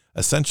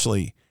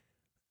essentially,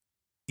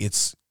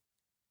 it's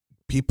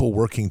people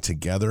working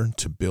together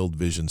to build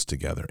visions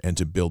together and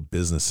to build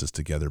businesses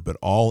together, but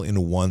all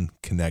in one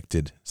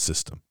connected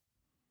system.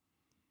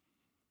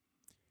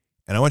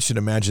 And I want you to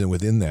imagine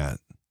within that,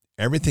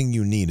 everything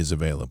you need is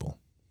available,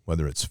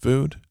 whether it's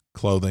food,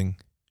 clothing,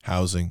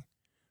 housing,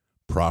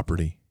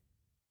 property,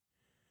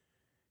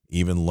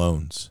 even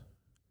loans.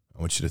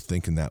 I want you to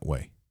think in that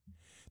way.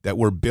 That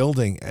we're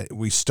building,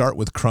 we start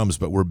with crumbs,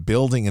 but we're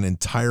building an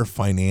entire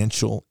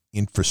financial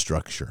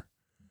infrastructure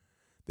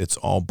that's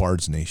all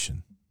Bard's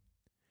Nation.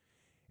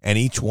 And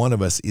each one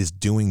of us is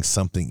doing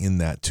something in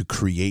that to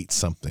create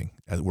something.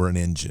 We're an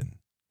engine.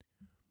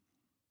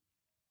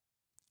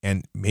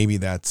 And maybe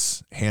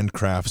that's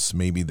handcrafts.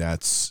 Maybe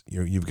that's,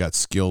 you've got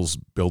skills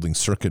building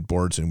circuit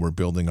boards and we're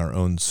building our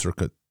own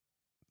circuit,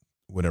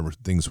 whatever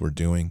things we're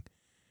doing.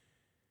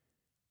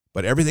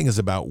 But everything is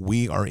about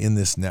we are in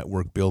this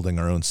network building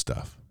our own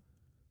stuff.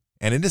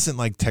 And it isn't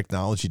like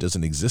technology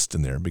doesn't exist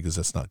in there, because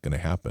that's not going to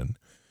happen.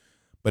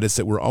 But it's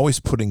that we're always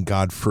putting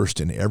God first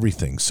in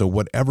everything. So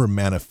whatever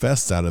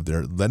manifests out of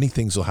there, many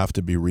things will have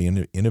to be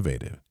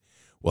innovative.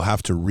 We'll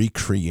have to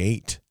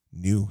recreate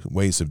new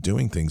ways of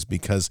doing things,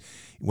 because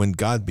when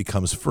God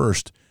becomes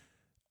first,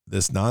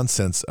 this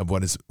nonsense of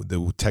what is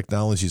the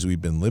technologies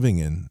we've been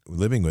living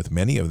with,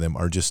 many of them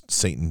are just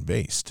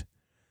Satan-based.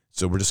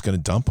 So we're just going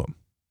to dump them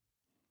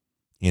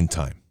in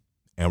time,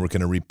 and we're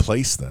going to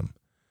replace them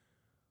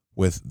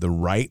with the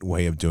right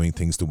way of doing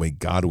things, the way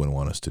God would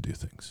want us to do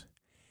things.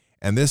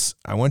 And this,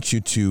 I want you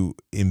to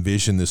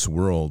envision this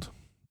world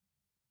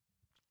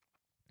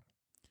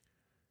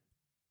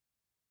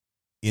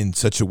in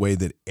such a way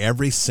that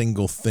every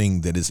single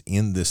thing that is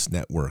in this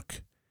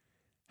network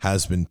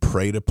has been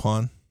prayed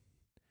upon.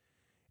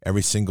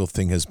 Every single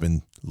thing has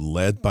been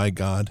led by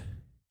God.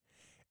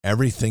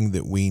 Everything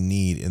that we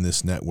need in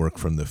this network,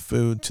 from the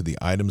food to the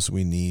items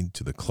we need,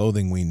 to the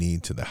clothing we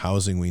need, to the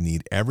housing we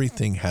need,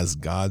 everything has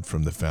God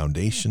from the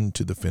foundation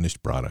to the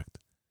finished product.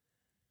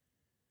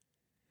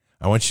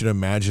 I want you to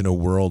imagine a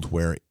world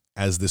where,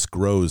 as this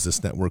grows,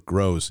 this network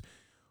grows,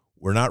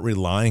 we're not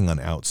relying on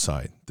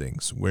outside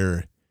things,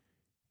 where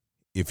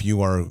if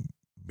you are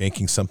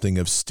making something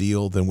of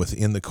steel, then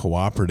within the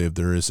cooperative,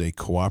 there is a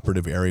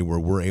cooperative area where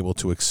we're able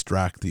to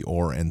extract the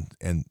ore and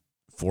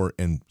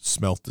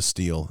smelt the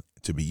steel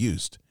to be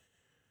used.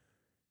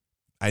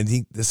 I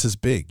think this is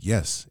big,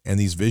 yes, and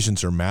these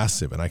visions are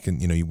massive. And I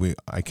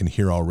can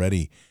hear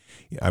already.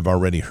 I've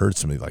already heard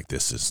somebody like,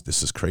 this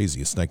is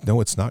crazy. It's like, no,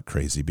 it's not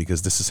crazy,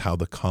 because this is how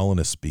the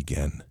colonists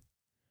began,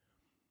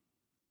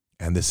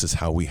 and this is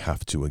how we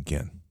have to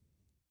again.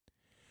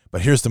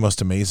 But here's the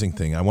most amazing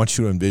thing. I want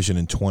you to envision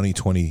in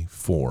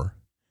 2024,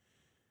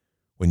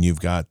 when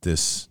you've got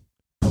this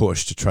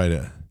push to try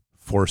to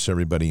force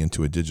everybody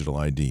into a digital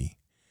ID,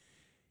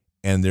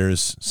 and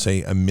there's,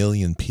 say, 1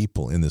 million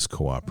people in this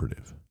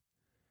cooperative.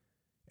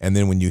 And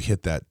then when you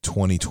hit that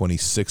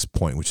 2026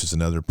 point, which is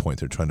another point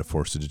they're trying to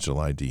force a digital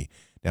ID,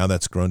 now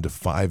that's grown to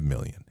 5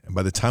 million. And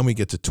by the time we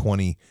get to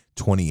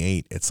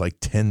 2028, it's like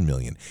 10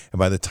 million. And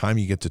by the time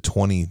you get to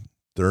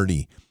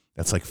 2030,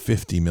 that's like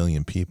 50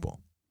 million people.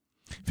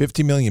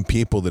 50 million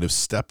people that have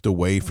stepped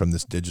away from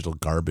this digital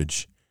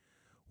garbage.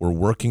 We're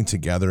working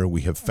together.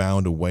 We have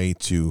found a way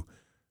to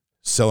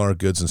sell our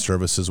goods and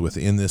services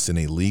within this in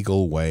a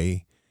legal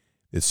way.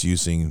 It's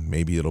using,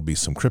 maybe it'll be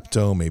some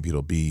crypto, maybe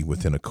it'll be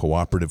within a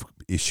cooperative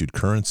issued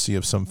currency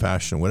of some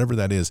fashion, whatever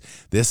that is.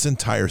 This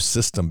entire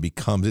system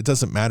becomes, it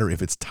doesn't matter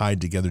if it's tied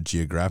together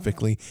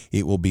geographically,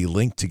 it will be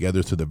linked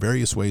together through the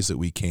various ways that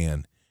we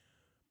can.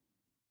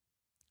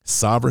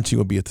 Sovereignty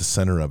will be at the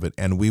center of it,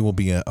 and we will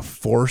be a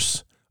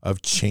force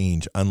of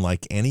change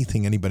unlike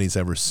anything anybody's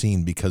ever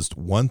seen, because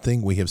one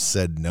thing, we have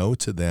said no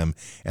to them,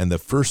 and the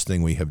first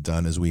thing we have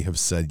done is we have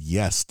said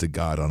yes to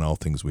God on all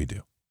things we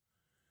do.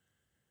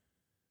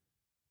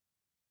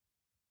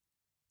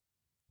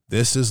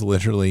 This is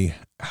literally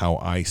how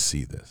I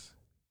see this.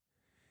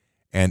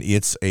 And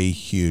it's a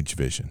huge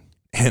vision.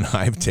 And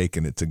I've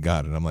taken it to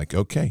God, and I'm like,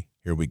 okay,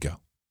 here we go.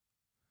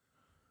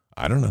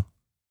 I don't know.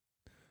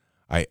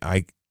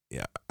 I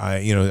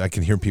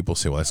can hear people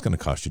say, well, that's going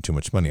to cost you too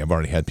much money. I've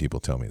already had people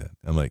tell me that.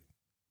 I'm like,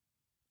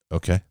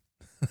 okay.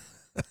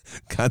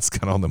 God's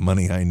got all the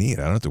money I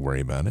need. I don't have to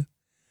worry about it.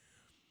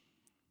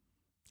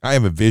 I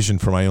have a vision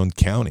for my own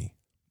county.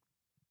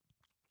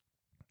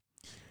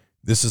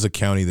 This is a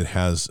county that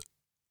has,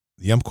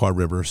 the Umpqua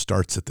River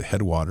starts at the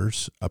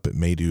headwaters up at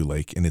Maydew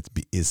Lake, and it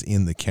is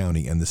in the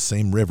county, and the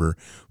same river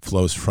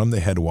flows from the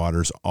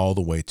headwaters all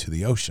the way to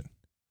the ocean.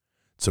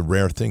 It's a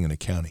rare thing in a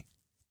county.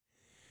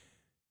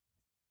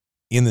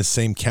 In the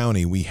same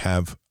county, we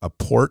have a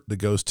port that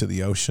goes to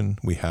the ocean.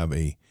 We have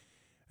an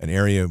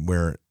area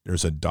where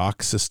there's a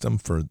dock system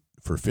for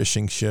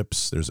fishing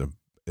ships.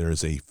 There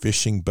is a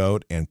fishing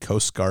boat and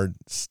Coast Guard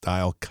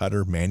style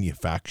cutter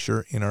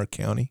manufacturer in our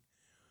county.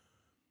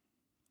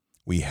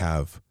 We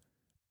have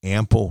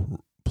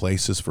ample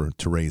places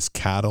to raise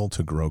cattle,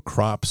 to grow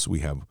crops. We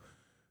have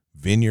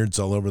vineyards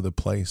all over the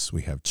place.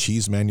 We have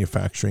cheese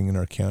manufacturing in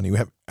our county. We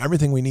have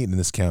everything we need in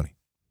this county.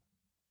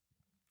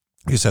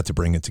 We just have to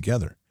bring it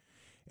together.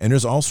 And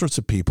there's all sorts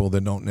of people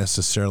that don't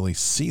necessarily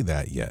see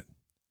that yet.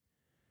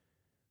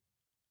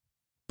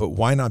 But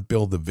why not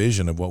build the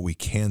vision of what we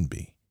can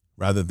be,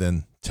 rather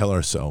than tell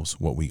ourselves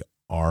what we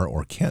are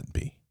or can't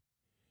be?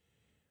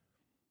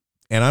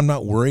 And I'm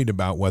not worried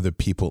about whether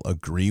people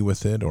agree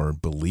with it or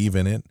believe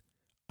in it.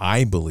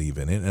 I believe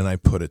in it, and I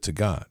put it to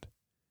God.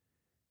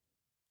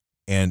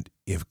 And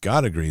if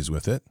God agrees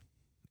with it,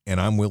 and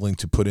I'm willing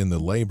to put in the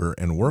labor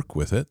and work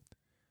with it,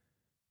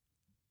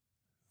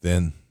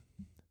 then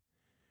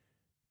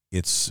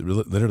it's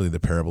literally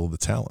the parable of the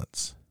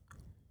talents.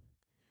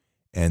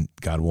 And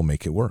God will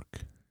make it work.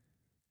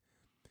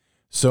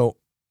 So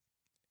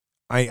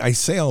I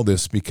say all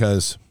this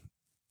because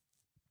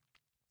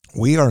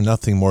we are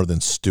nothing more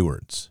than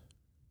stewards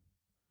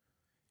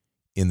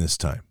in this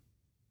time.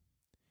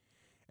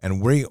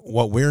 And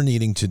what we're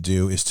needing to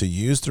do is to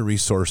use the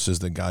resources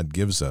that God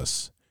gives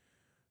us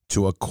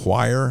to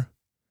acquire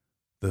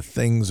the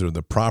things or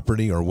the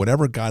property or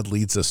whatever God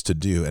leads us to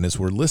do. And as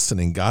we're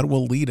listening, God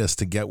will lead us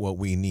to get what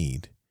we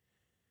need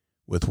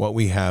with what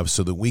we have,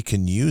 so that we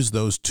can use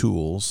those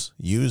tools,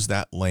 use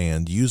that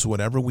land, use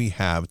whatever we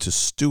have to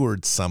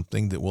steward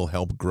something that will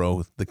help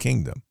grow the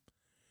kingdom.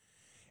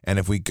 And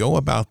if we go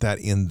about that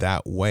in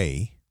that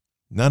way,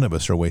 none of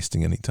us are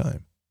wasting any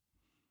time.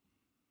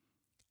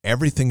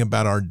 Everything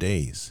about our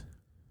days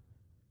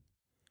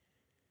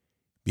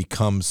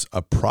becomes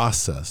a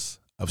process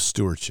of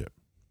stewardship.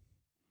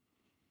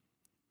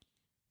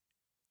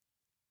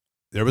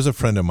 there was a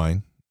friend of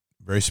mine,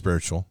 very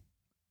spiritual,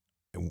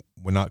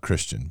 well, not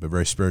Christian, but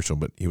very spiritual,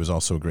 but he was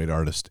also a great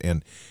artist.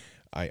 And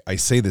I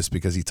say this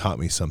because he taught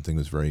me something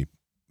that was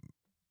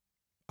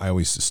I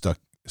always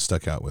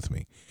stuck out with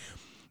me.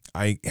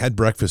 I had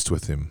breakfast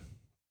with him,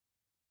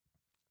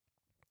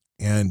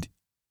 and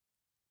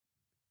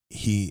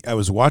I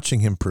was watching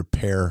him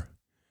prepare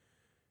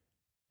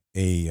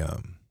a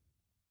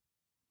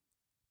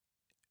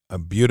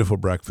beautiful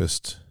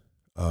breakfast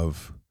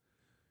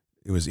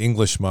it was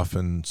English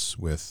muffins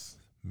with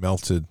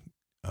melted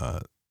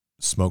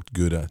smoked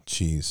Gouda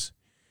cheese,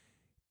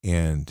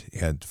 and it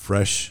had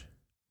fresh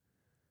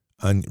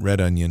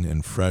red onion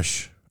and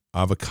fresh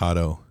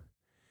avocado,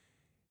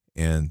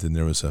 and then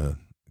there was a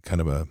kind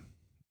of a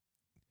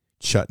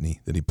chutney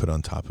that he put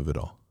on top of it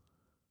all.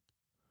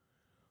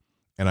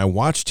 And I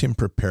watched him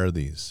prepare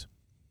these,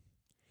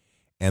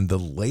 and the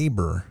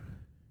labor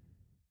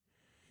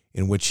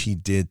in which he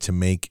did to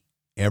make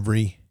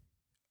every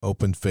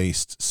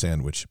open-faced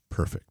sandwich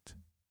perfect.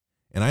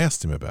 And I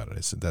asked him about it.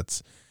 I said,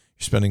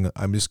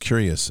 I'm just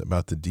curious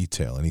about the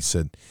detail. And he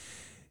said,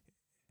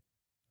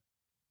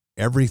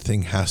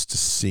 everything has to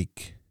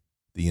seek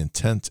the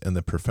intent and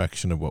the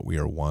perfection of what we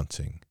are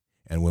wanting.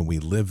 And when we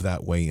live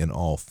that way in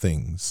all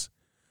things,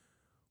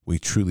 we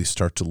truly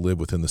start to live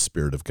within the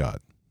Spirit of God.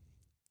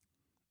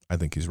 I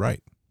think he's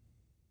right.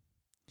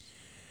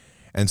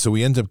 And so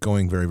we end up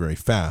going very, very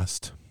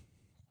fast.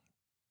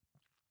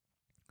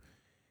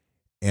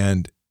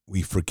 And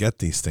we forget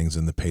these things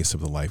in the pace of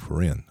the life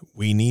we're in.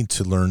 We need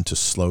to learn to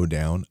slow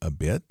down a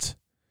bit.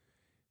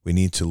 We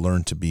need to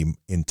learn to be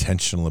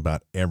intentional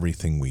about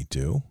everything we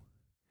do.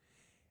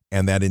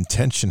 And that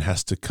intention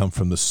has to come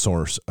from the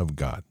source of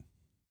God.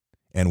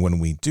 And when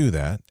we do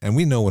that, and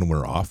we know when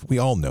we're off, we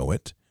all know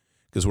it,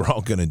 because we're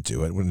all going to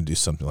do it. We're going to do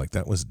something like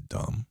that. It was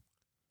dumb.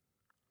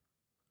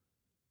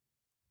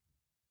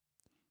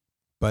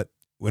 But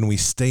when we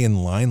stay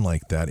in line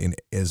like that in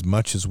as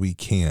much as we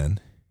can,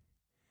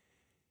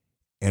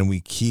 and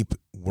we keep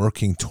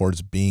working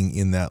towards being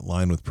in that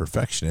line with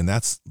perfection, and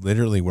that's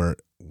literally where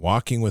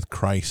walking with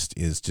Christ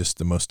is just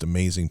the most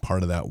amazing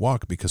part of that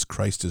walk, because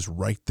Christ is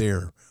right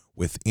there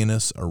within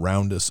us,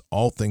 around us,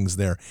 all things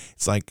there.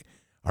 It's like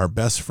our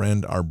best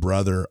friend, our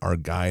brother, our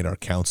guide, our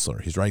counselor.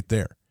 He's right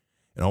there.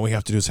 And all we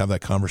have to do is have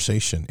that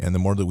conversation. And the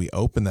more that we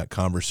open that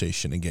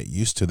conversation and get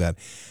used to that,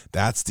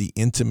 that's the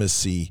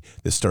intimacy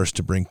that starts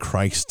to bring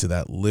Christ to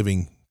that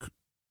living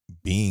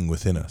being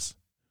within us.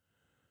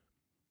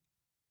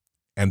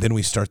 And then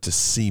we start to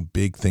see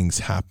big things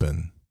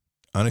happen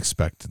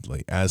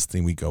unexpectedly as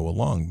we go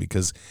along,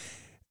 because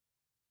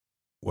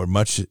where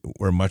much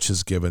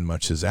is given,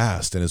 much is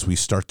asked. And as we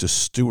start to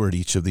steward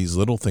each of these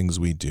little things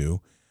we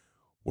do,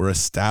 we're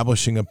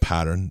establishing a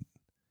pattern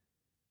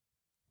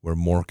where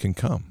more can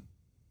come.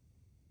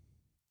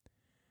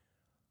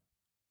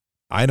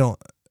 I don't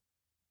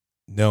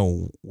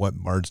know what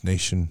Bard's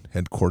Nation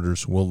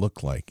headquarters will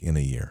look like in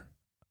a year.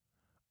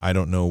 I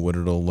don't know what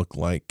it'll look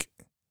like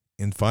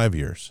in 5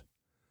 years.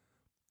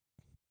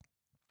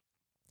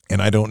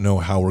 And I don't know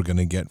how we're going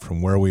to get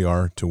from where we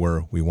are to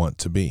where we want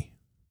to be.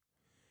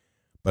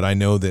 But I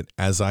know that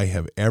as I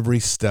have every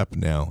step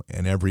now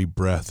and every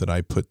breath that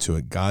I put to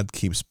it, God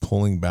keeps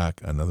pulling back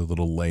another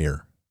little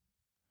layer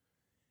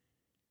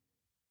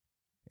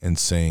and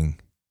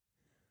saying,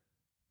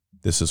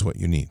 this is what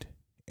you need.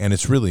 And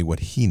it's really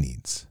what he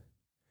needs.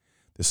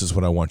 This is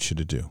what I want you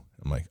to do.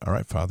 I'm like, all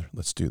right, Father,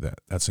 let's do that.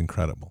 That's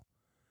incredible.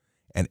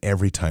 And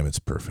every time it's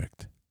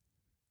perfect.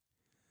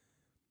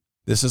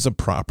 This is a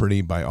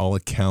property, by all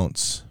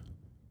accounts.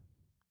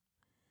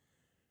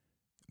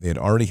 They had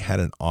already had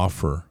an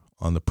offer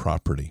on the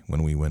property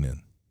when we went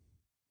in.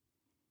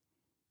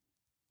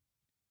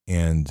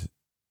 And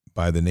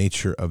by the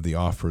nature of the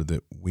offer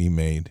that we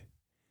made,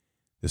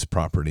 this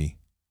property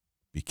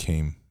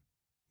became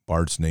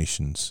Bard's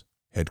Nation's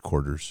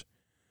headquarters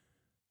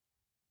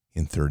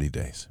in 30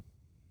 days.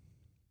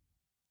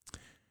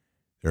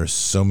 There are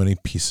so many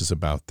pieces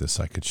about this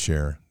I could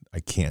share. I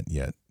can't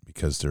yet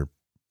because they're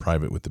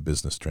private with the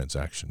business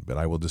transaction, but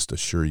I will just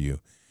assure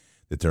you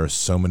that there are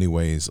so many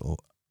ways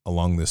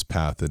along this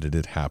path that it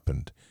had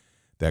happened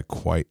that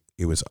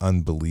it was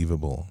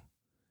unbelievable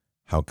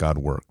how God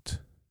worked,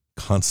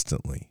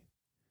 constantly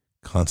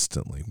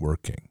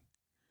working,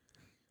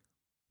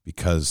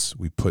 because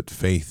we put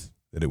faith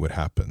that it would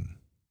happen.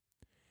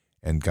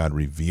 And God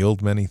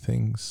revealed many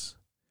things.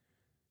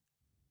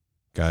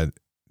 God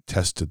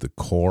tested the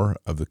core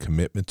of the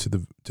commitment to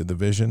the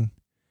vision,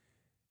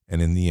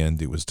 and in the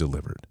end, it was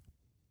delivered.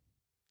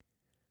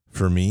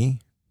 For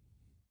me,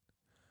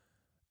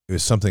 it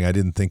was something I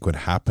didn't think would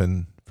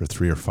happen for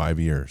 3 or 5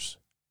 years.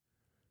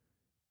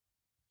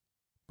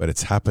 But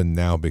it's happened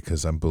now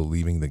because I'm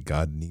believing that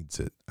God needs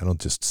it. I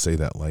don't just say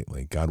that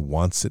lightly. God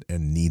wants it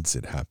and needs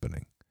it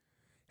happening.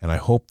 And I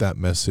hope that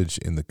message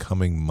in the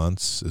coming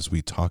months, as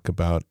we talk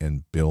about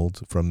and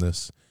build from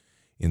this,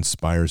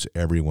 inspires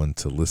everyone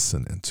to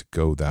listen and to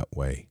go that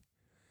way.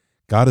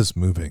 God is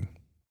moving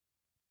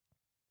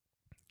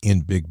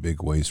in big,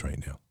 big ways right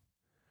now.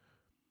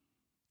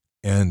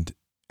 And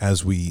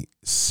as we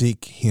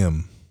seek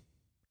him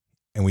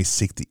and we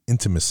seek the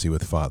intimacy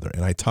with Father.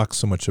 And I talk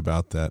so much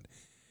about that.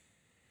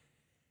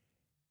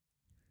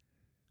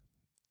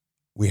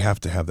 We have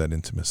to have that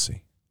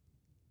intimacy.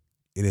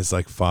 It is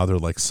like father,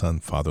 like son,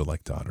 father,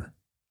 like daughter.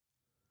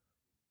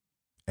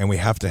 And we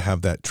have to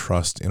have that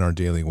trust in our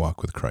daily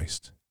walk with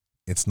Christ.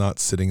 It's not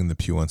sitting in the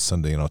pew on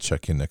Sunday and I'll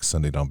check in next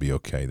Sunday and I'll be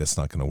okay. That's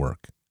not going to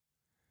work.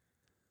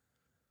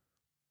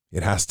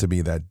 It has to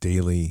be that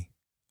daily,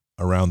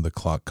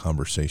 around-the-clock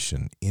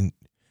conversation.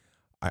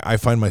 I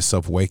find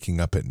myself waking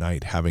up at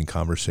night having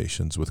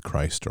conversations with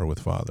Christ or with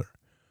Father.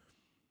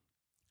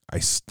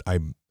 I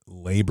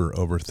labor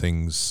over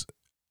things,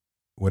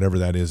 whatever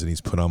that is that he's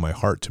put on my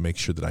heart, to make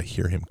sure that I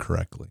hear him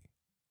correctly.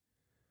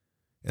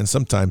 And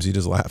sometimes he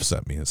just laughs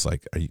at me. It's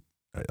like, are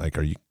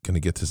you going to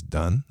get this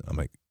done? I'm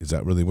like, is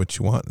that really what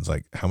you want? It's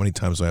like, how many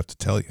times do I have to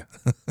tell you?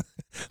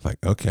 Like,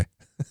 okay,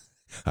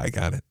 I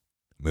got it.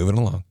 Moving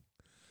along.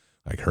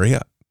 Like, hurry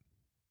up.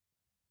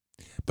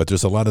 But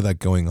there's a lot of that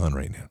going on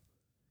right now.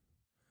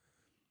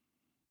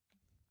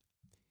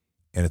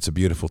 And it's a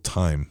beautiful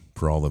time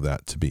for all of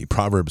that to be.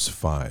 Proverbs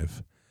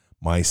 5,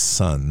 my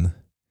son,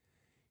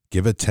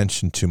 give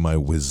attention to my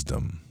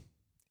wisdom.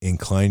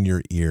 Incline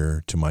your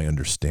ear to my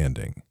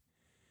understanding,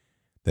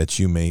 that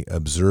you may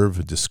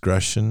observe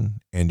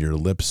discretion and your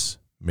lips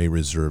may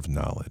reserve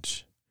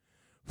knowledge.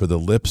 For the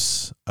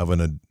lips of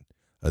an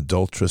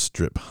adulteress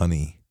drip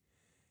honey,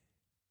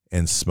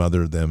 and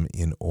smother them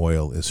in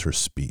oil is her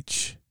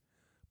speech.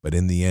 But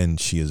in the end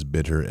she is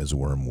bitter as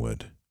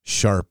wormwood,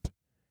 sharp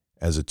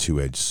as a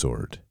two-edged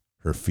sword.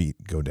 Her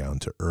feet go down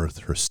to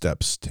earth, her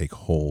steps take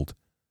hold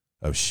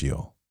of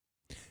Sheol.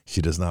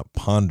 She does not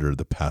ponder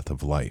the path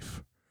of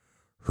life.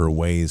 Her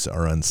ways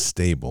are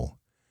unstable.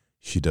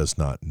 She does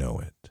not know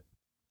it.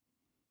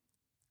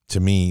 To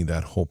me,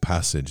 that whole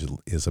passage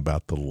is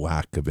about the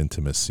lack of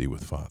intimacy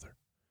with Father.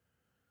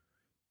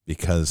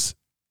 Because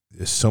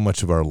so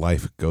much of our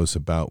life goes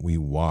about, we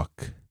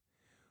walk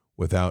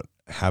without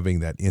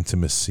having that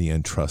intimacy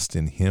and trust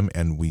in him,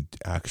 and we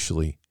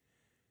actually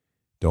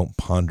don't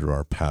ponder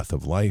our path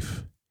of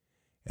life,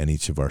 and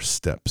each of our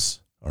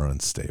steps are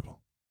unstable.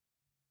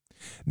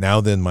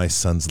 Now then, my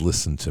sons,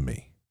 listen to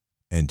me,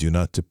 and do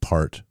not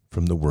depart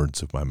from the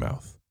words of my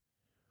mouth.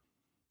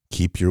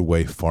 Keep your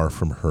way far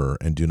from her,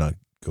 and do not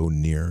go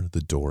near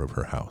the door of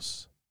her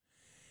house.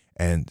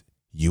 And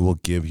you will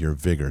give your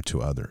vigor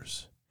to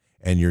others,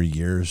 and your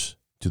years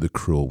to the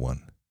cruel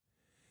one.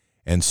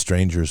 And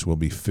strangers will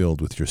be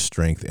filled with your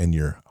strength, and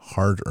your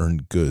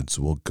hard-earned goods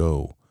will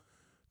go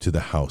to the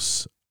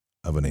house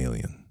of an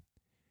alien.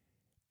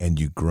 And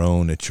you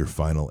groan at your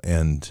final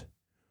end,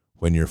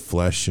 when your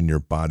flesh and your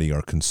body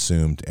are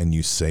consumed, and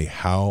you say,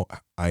 how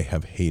I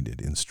have hated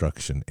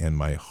instruction, and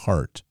my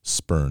heart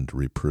spurned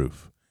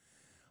reproof.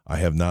 I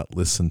have not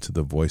listened to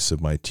the voice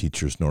of my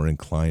teachers, nor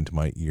inclined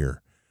my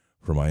ear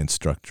for my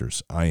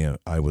instructors. I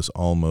was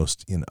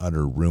almost in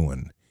utter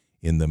ruin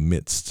in the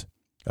midst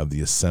of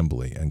the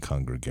assembly and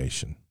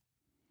congregation.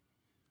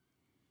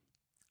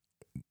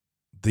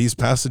 These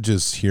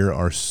passages here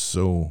are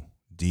so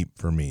deep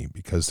for me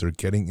because they're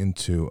getting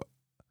into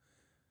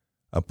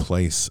a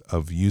place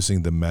of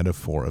using the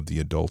metaphor of the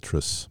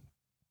adulteress,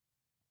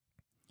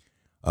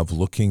 of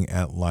looking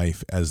at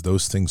life as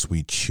those things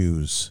we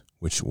choose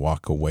which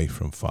walk away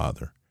from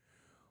Father,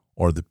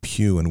 or the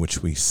pew in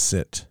which we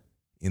sit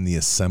in the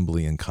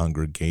assembly and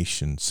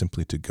congregation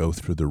simply to go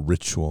through the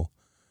ritual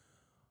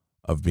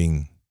of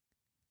being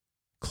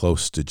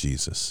close to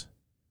Jesus.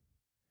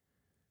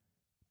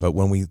 But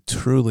when we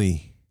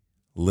truly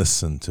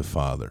listen to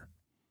Father,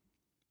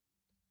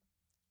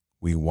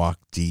 we walk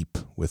deep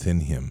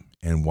within him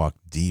and walk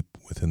deep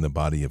within the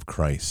body of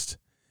Christ.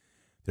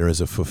 There is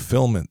a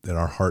fulfillment that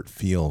our heart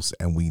feels,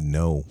 and we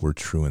know we're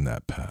true in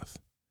that path.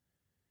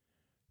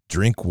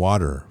 Drink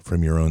water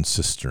from your own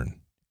cistern,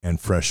 and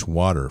fresh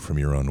water from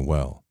your own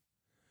well.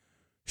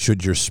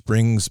 Should your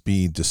springs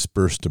be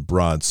dispersed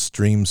abroad,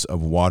 streams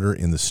of water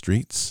in the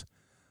streets,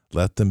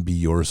 let them be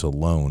yours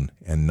alone,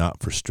 and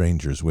not for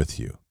strangers with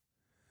you.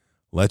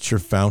 Let your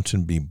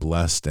fountain be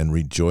blessed, and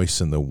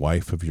rejoice in the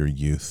wife of your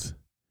youth,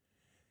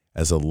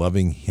 as a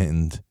loving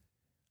hind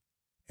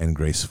and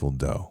graceful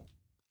doe.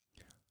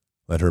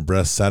 Let her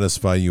breast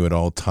satisfy you at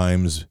all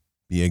times,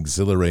 be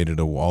exhilarated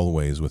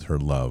always with her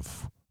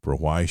love. For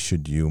why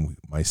should you,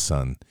 my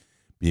son,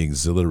 be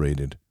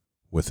exhilarated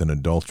with an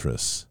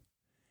adulteress,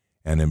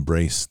 and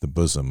embrace the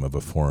bosom of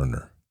a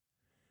foreigner?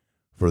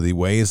 For the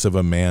ways of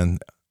a man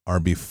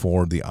are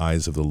before the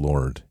eyes of the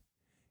Lord,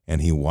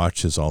 and he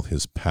watches all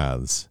his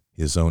paths.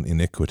 His own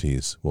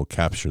iniquities will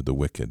capture the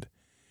wicked,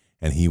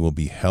 and he will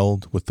be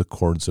held with the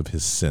cords of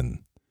his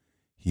sin.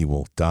 He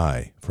will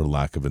die for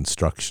lack of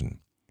instruction,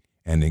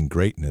 and in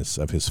greatness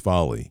of his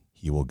folly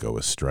he will go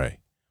astray.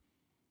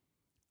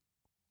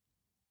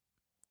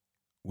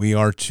 We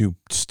are to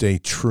stay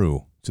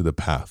true to the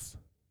path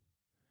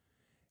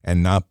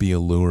and not be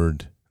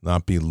lured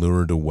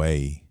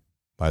away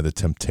by the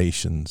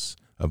temptations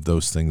of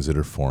those things that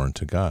are foreign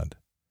to God.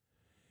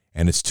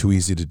 And it's too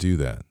easy to do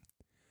that.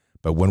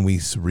 But when we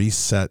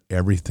reset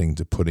everything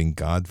to putting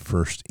God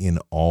first in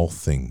all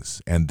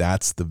things, and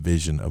that's the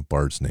vision of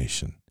Bard's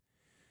Nation,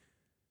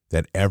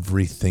 that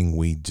everything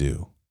we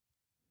do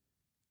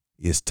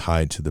is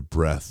tied to the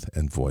breath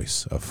and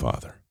voice of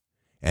Father.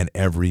 And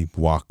every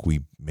walk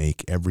we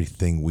make,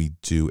 everything we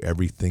do,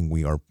 everything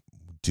we are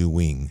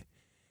doing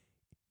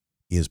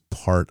is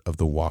part of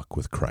the walk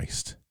with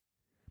Christ.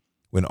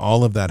 When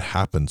all of that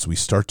happens, we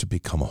start to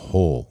become a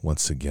whole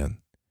once again.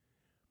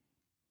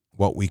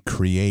 What we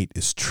create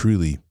is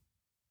truly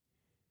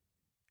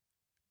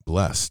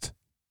blessed.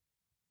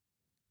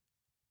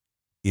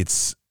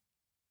 It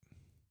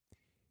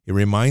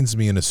reminds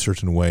me in a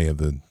certain way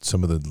of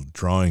some of the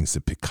drawings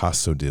that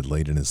Picasso did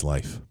late in his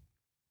life.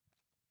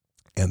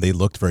 And they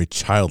looked very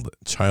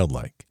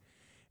childlike.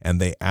 And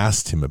they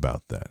asked him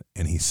about that.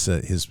 And he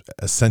said,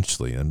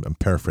 essentially, and I'm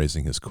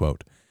paraphrasing his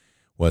quote,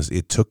 was,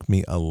 "It took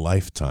me a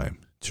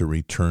lifetime to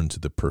return to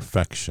the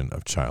perfection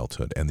of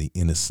childhood and the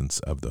innocence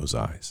of those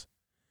eyes."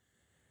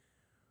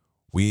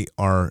 We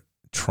are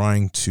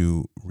trying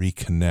to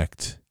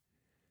reconnect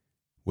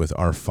with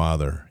our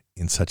Father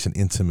in such an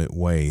intimate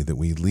way that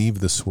we leave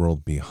this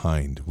world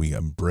behind. We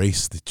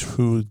embrace the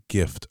true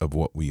gift of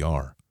what we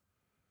are,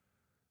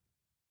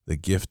 the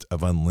gift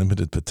of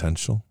unlimited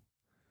potential,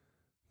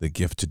 the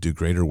gift to do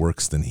greater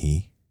works than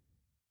He,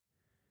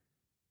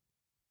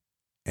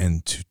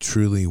 and to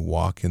truly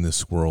walk in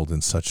this world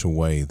in such a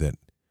way that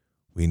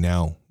we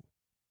now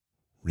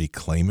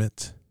reclaim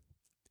it,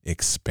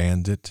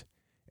 expand it,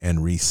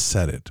 and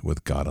reset it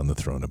with God on the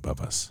throne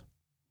above us.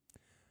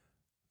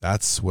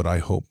 That's what I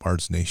hope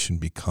Bard's Nation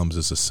becomes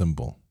as a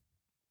symbol.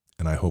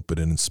 And I hope it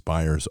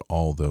inspires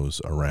all those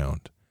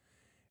around.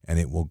 And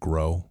it will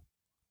grow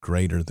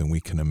greater than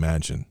we can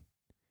imagine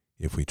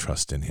if we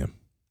trust in Him.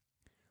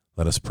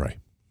 Let us pray.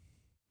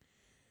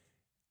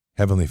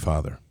 Heavenly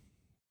Father,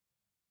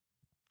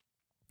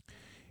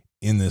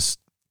 in this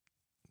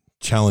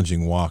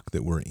challenging walk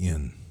that we're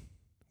in,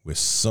 with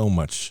so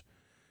much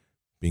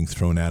being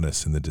thrown at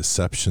us in the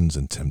deceptions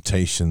and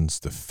temptations,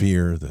 the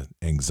fear, the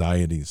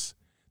anxieties,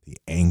 the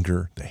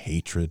anger, the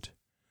hatred,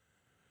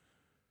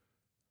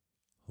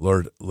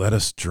 Lord, let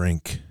us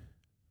drink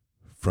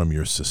from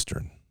your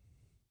cistern.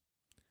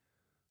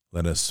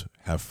 Let us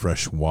have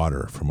fresh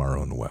water from our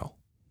own well.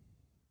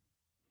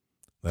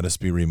 Let us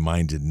be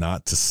reminded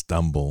not to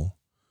stumble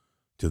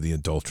to the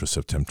adulteress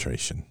of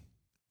temptation,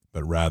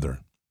 but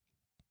rather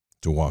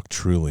to walk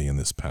truly in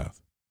this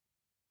path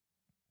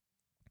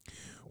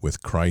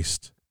with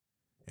Christ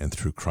and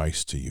through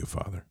Christ to you,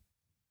 Father.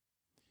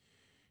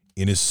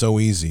 It is so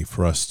easy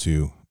for us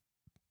to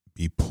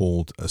be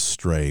pulled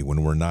astray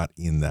when we're not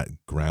in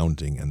that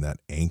grounding and that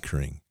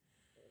anchoring.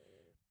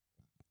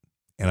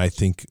 And I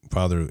think,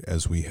 Father,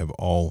 as we have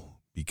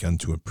all begun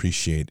to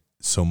appreciate,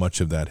 so much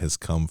of that has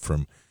come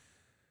from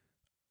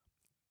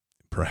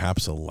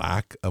perhaps a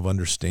lack of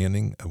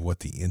understanding of what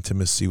the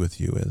intimacy with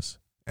you is.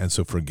 And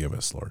so forgive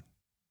us, Lord,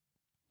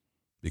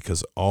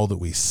 because all that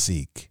we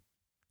seek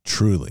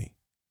truly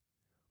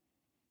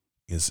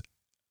is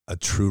a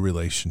true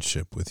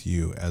relationship with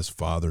you as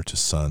father to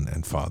son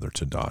and father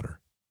to daughter.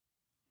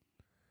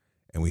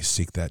 And we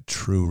seek that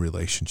true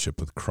relationship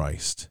with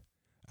Christ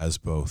as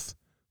both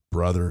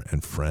brother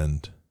and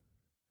friend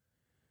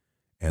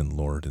and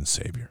Lord and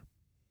Savior.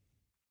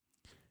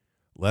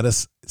 Let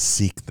us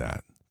seek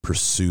that,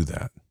 pursue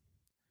that,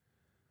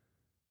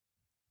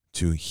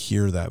 to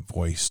hear that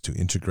voice, to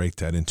integrate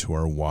that into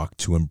our walk,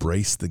 to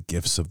embrace the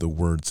gifts of the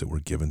words that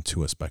were given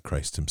to us by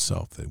Christ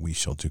himself, that we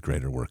shall do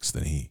greater works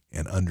than he,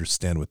 and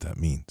understand what that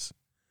means.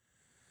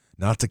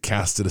 Not to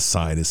cast it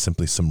aside as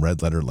simply some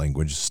red letter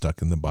language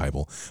stuck in the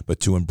Bible, but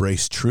to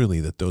embrace truly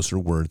that those are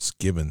words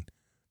given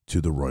to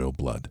the royal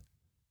blood.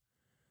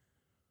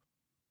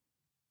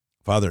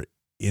 Father,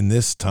 in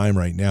this time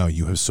right now,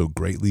 you have so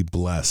greatly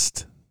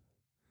blessed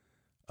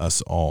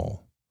us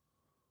all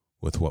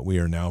with what we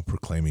are now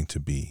proclaiming to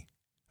be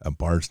a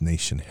Bard's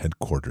Nation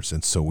headquarters.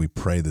 And so we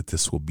pray that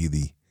this will be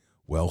the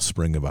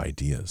wellspring of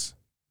ideas,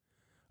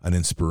 an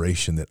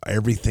inspiration that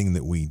everything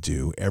that we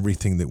do,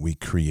 everything that we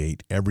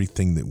create,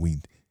 everything that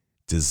we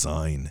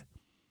design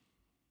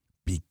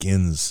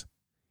begins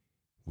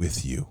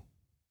with you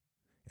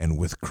and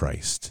with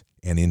Christ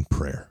and in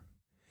prayer,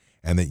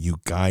 and that you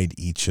guide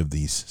each of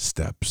these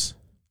steps,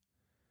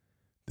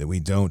 that we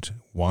don't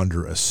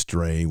wander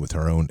astray with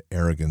our own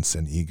arrogance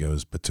and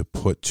egos, but to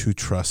put true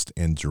trust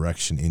and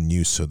direction in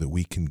you so that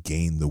we can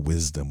gain the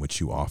wisdom which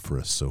you offer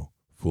us so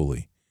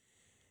fully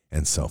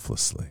and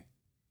selflessly.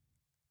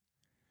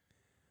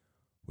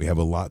 We have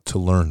a lot to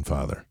learn,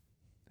 Father,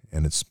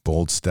 and it's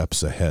bold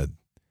steps ahead,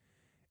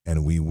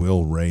 and we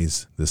will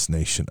raise this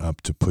nation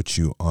up to put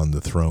you on the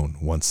throne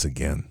once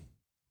again.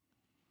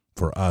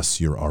 For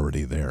us, you're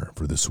already there.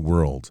 For this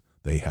world,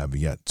 they have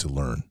yet to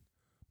learn,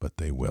 but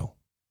they will.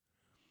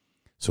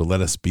 So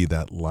let us be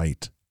that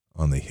light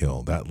on the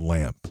hill, that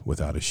lamp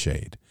without a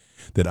shade,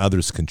 that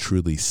others can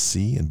truly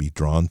see and be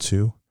drawn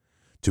to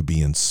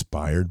be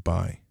inspired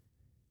by,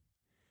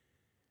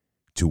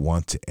 to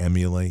want to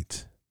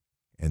emulate,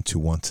 and to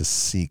want to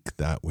seek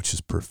that which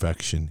is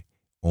perfection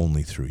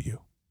only through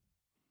you.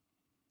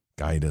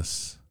 Guide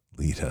us,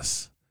 lead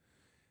us,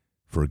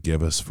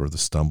 forgive us for the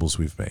stumbles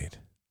we've made.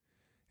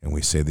 And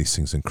we say these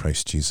things in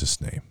Christ Jesus'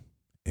 name.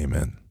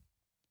 Amen.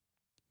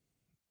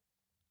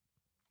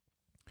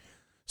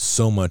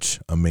 So much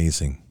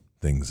amazing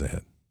things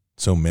ahead.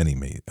 So many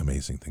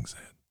amazing things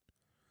ahead.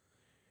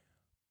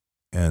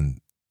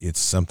 And it's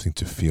something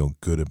to feel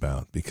good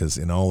about, because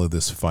in all of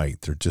this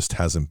fight, there just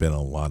hasn't been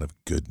a lot of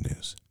good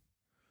news.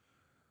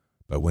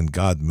 But when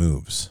God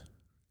moves,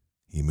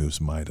 he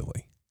moves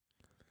mightily.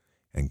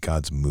 And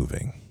God's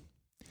moving.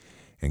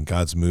 And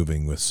God's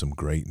moving with some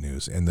great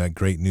news. And that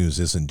great news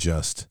isn't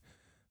just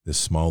this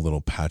small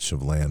little patch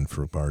of land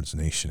for Bard's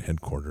Nation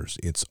headquarters.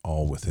 It's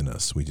all within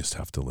us. We just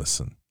have to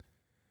listen.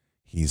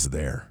 He's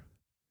there.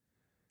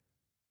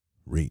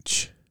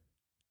 Reach,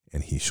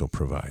 and he shall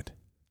provide.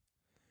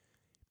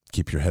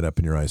 Keep your head up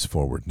and your eyes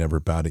forward. Never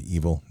bow to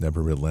evil.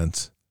 Never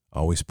relent.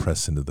 Always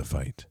press into the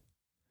fight.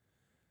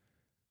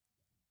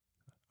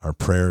 Our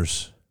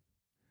prayers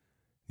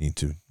need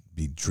to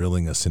be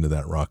drilling us into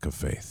that rock of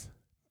faith,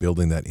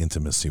 building that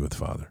intimacy with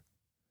Father,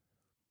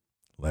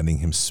 letting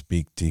him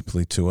speak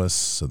deeply to us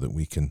so that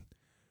we can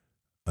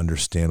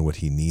understand what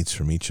he needs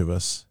from each of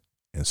us,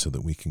 and so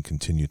that we can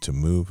continue to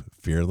move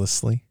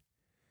fearlessly,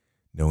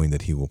 knowing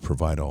that he will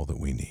provide all that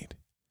we need.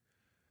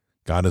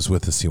 God is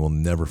with us. He will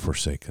never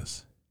forsake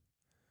us.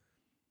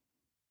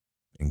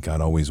 And God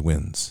always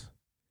wins.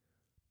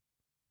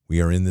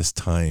 We are in this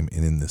time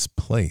and in this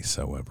place,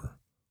 however,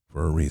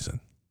 for a reason,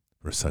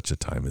 for such a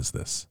time as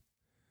this.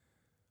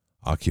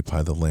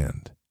 Occupy the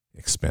land,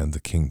 expand the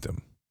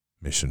kingdom,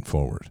 mission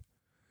forward.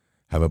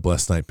 Have a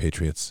blessed night,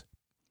 Patriots.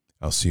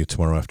 I'll see you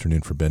tomorrow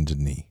afternoon for Bended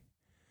Knee.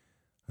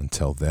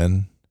 Until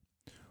then,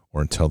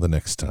 or until the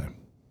next time,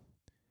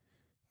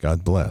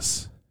 God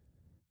bless,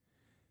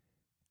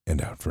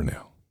 and out for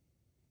now.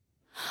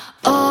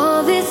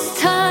 All this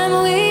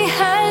time we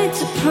had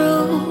to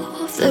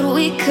prove that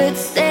we could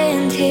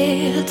stand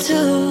here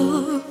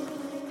too.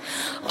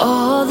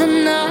 All the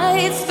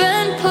nights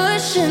spent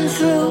pushing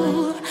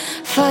through,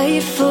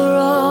 fight for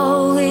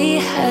all we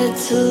had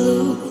to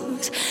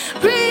lose.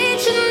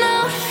 Reaching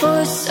out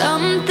for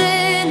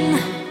something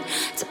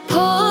to pull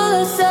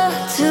us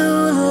up to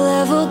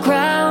level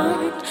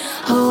ground.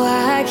 Oh,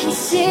 I can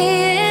see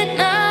it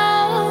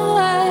now,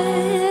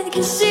 I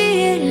can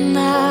see it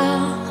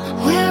now.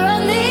 We're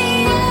on the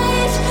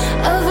edge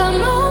of a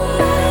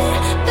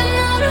moment, been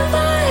out of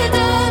our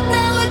depth,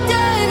 now we're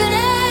diving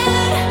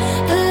in.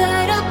 The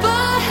light up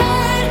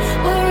ahead,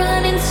 we're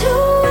running to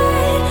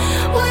it.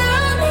 We're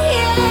on the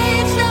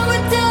edge, now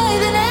we're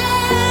diving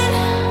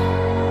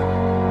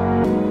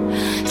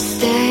in.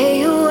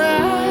 Stay a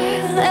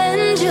while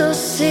and you'll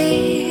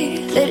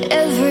see that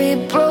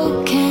every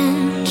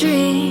broken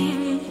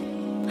dream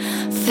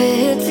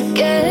fit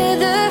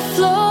together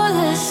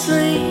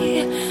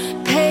flawlessly,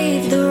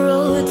 pave the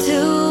road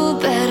to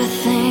better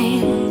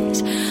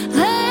things.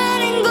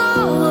 Letting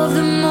go of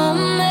the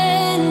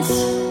moments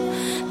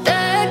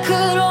that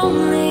could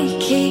only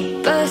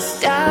keep us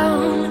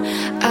down.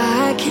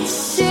 I can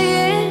see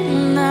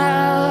it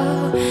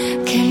now.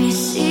 Can you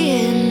see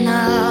it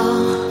now?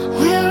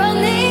 We're on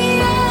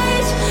the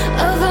edge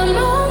of a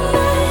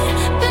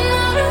moment, been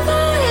out of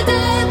our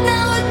depth,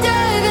 now we're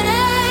diving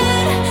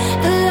in.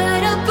 The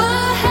light up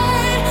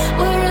ahead,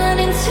 we're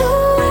running to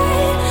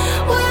it.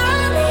 We're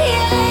on the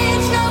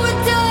edge, now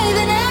we're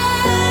diving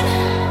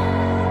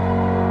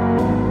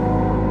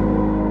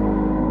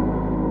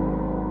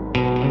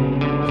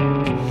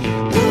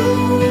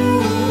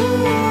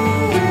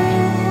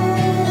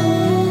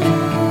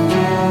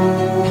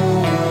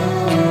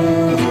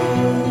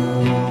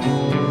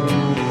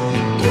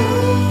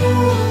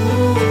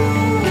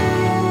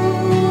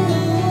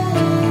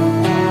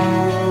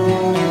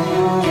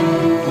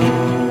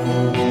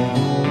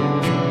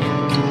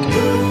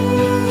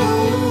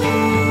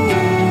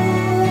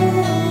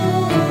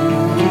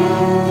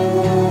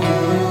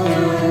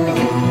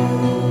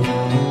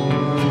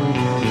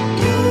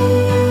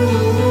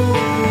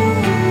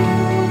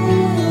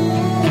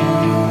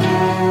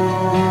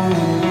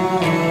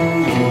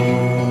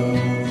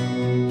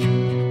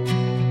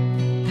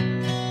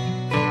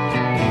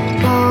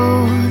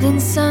golden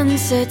sun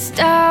sets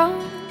down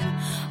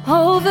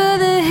over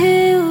the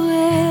hill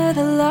where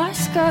the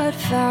lost got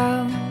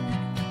found.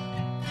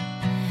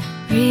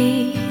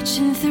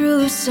 Reaching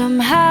through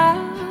somehow.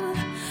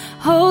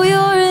 Oh,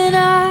 you're an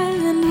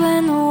island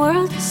when the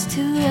world is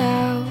too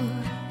loud.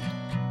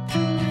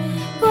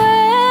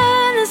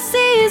 When the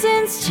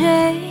seasons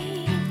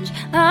change,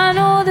 I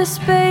know the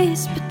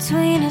space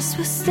between us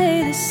will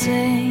stay the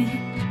same.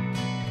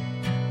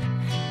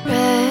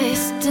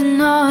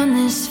 Resting on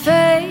this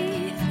faith,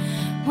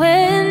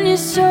 when your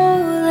soul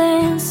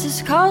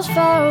answers calls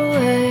far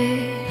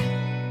away.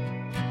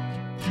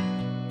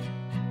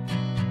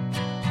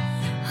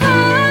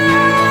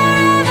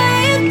 Wherever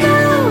you go,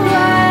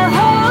 I'll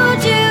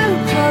hold you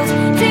close,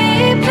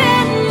 deep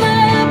in my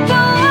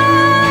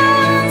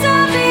bones.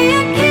 I'll be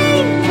a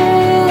keeper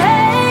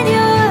when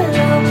you're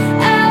low,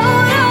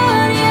 out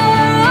on your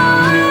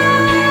own.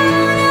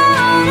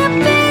 I wanna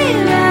be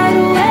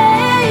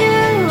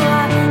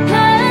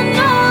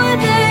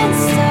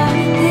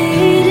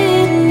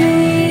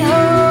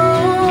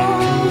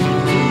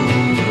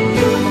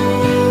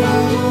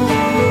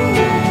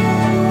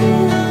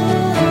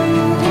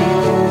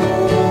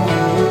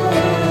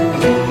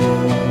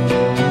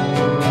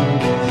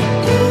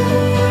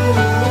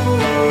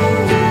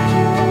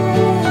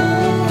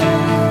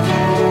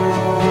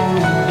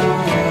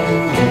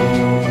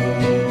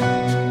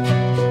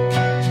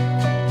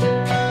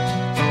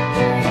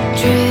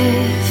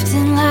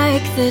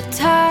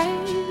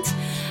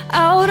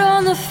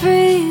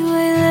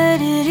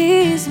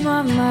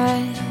my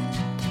mind.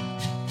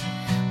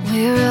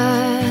 We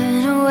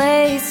run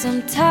away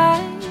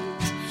sometimes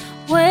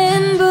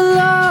when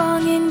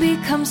belonging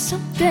becomes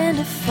something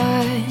to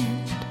find.